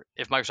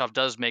if Microsoft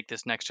does make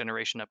this next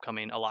generation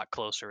upcoming a lot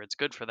closer. It's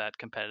good for that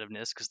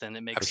competitiveness, because then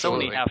it makes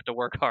Absolutely. Sony have to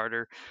work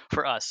harder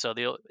for us. So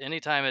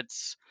anytime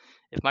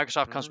if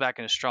Microsoft comes Mhm. back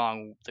and is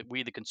strong,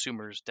 we the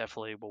consumers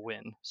definitely will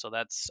win. So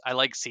I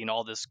like seeing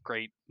all this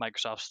great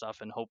Microsoft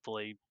stuff, and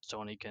hopefully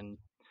Sony can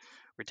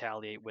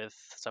retaliate with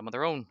some of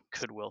their own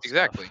goodwill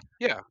Exactly. stuff.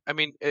 Yeah. I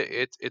mean,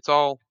 it's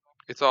all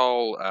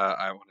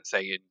I want to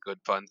say in good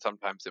fun.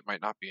 Sometimes it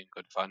might not be in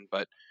good fun,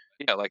 but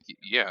yeah.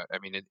 I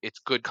mean, it's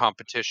good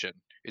competition.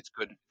 It's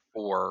good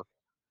for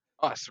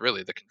us,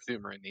 really, the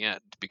consumer in the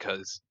end,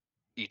 because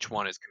each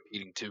one is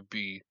competing to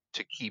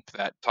keep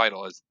that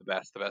title as the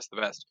best, the best, the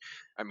best.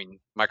 I mean,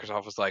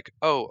 Microsoft was like,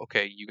 oh,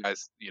 okay, you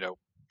guys,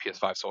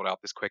 PS5 sold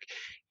out this quick.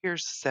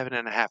 Here's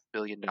 $7.5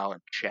 billion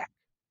check.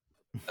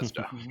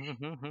 Bethesda.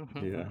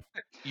 Yeah.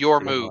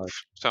 Your Pretty move,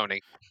 much. Sony.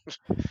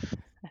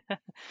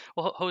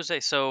 Well, Jose,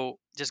 so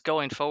just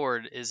going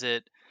forward, is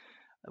it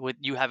with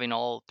you having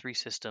all three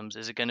systems,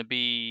 is it going to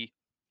be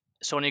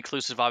Sony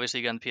exclusive,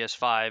 obviously, on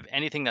PS5?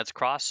 Anything that's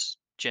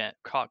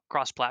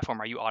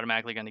cross-platform, are you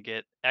automatically going to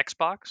get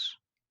Xbox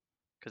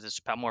because it's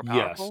more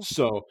Yes. powerful?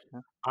 So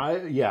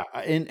Yeah.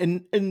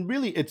 and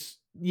really it's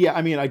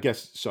I mean, I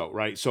guess so,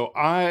 right? So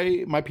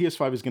my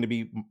PS5 is going to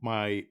be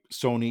my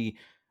Sony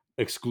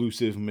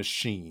exclusive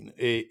machine.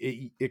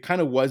 It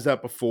kind of was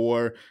that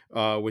before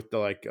with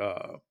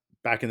the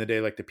back in the day,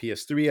 like the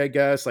PS3, I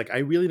guess. Like I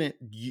really didn't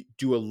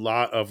do a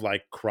lot of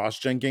like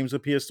cross-gen games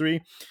with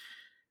PS3.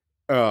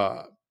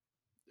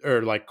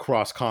 Or like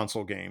cross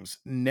console games.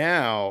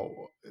 Now,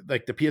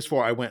 like the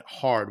PS4, I went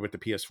hard with the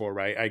PS4,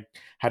 right? I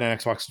had an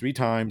Xbox 3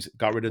 times,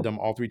 got rid of them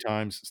all 3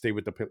 times, stayed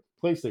with the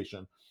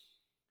PlayStation.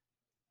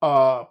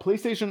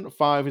 PlayStation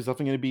 5 is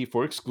definitely going to be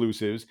for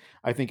exclusives.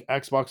 I think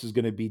Xbox is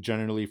going to be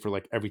generally for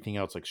like everything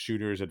else, like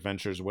shooters,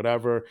 adventures,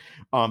 whatever.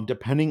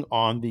 Depending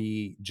on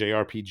the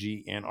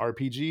JRPG and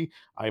RPG,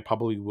 I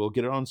probably will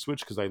get it on Switch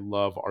because I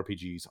love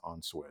RPGs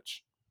on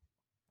Switch.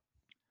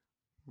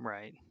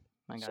 Right.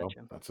 I got So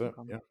you. that's it.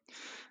 Okay. Yeah.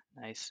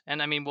 Nice.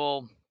 And I mean,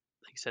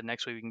 like you said,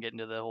 next week we can get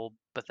into the whole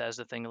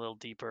Bethesda thing a little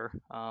deeper.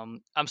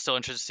 I'm still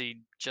interested to see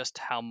just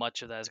how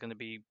much of that is going to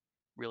be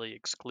really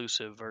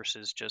exclusive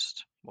versus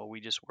just, well,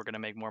 we're going to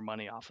make more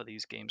money off of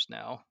these games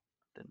now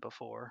than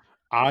before.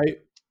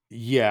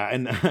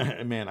 And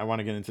man, I want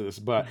to get into this,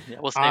 but Yeah,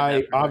 we'll save that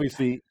I for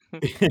obviously,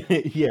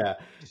 yeah.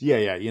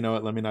 You know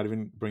what? Let me not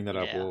even bring that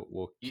up. Yeah.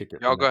 We'll kick it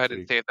for Y'all go next ahead and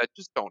week. save that.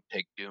 Just don't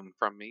take Doom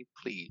from me,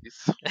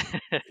 please.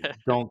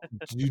 Don't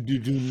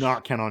do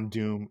not count on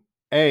Doom.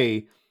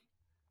 A,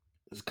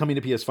 it's coming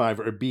to PS5,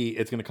 or B,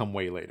 it's going to come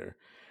way later.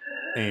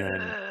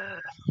 And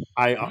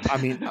I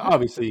mean,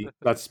 obviously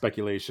that's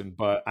speculation,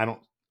 but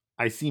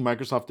I see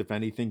Microsoft, if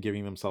anything,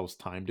 giving themselves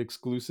timed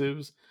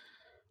exclusives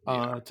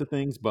Yeah. to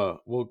things, but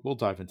we'll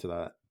dive into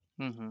that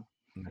Mm-hmm.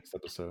 next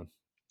episode.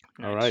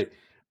 Nice. All right.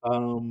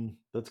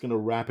 That's gonna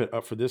wrap it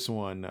up for this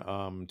one.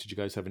 Did you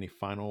guys have any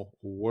final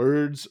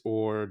words,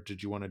 or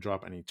did you want to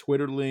drop any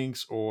Twitter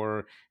links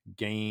or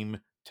game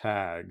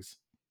tags?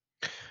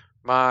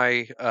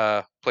 My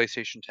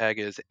PlayStation tag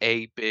is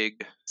a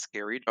big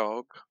scary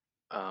dog.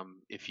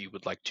 If you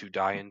would like to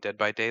die in Dead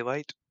by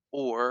Daylight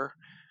or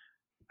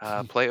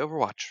play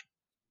Overwatch.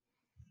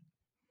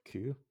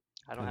 Cool.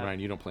 I don't And have. Ryan,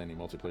 you don't play any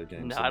multiplayer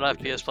games. No, so I don't have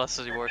nobody cares. PS Plus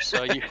anymore,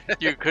 so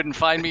you couldn't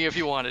find me if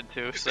you wanted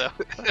to. So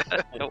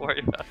don't worry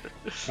about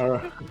it. All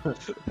right.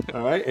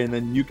 All right. And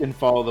then you can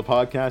follow the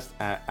podcast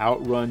at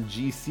Outrun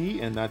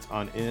GC, and that's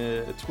on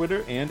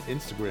Twitter and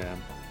Instagram.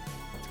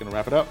 That's gonna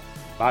wrap it up.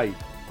 Bye.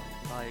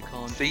 Bye,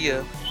 Colin. See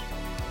ya.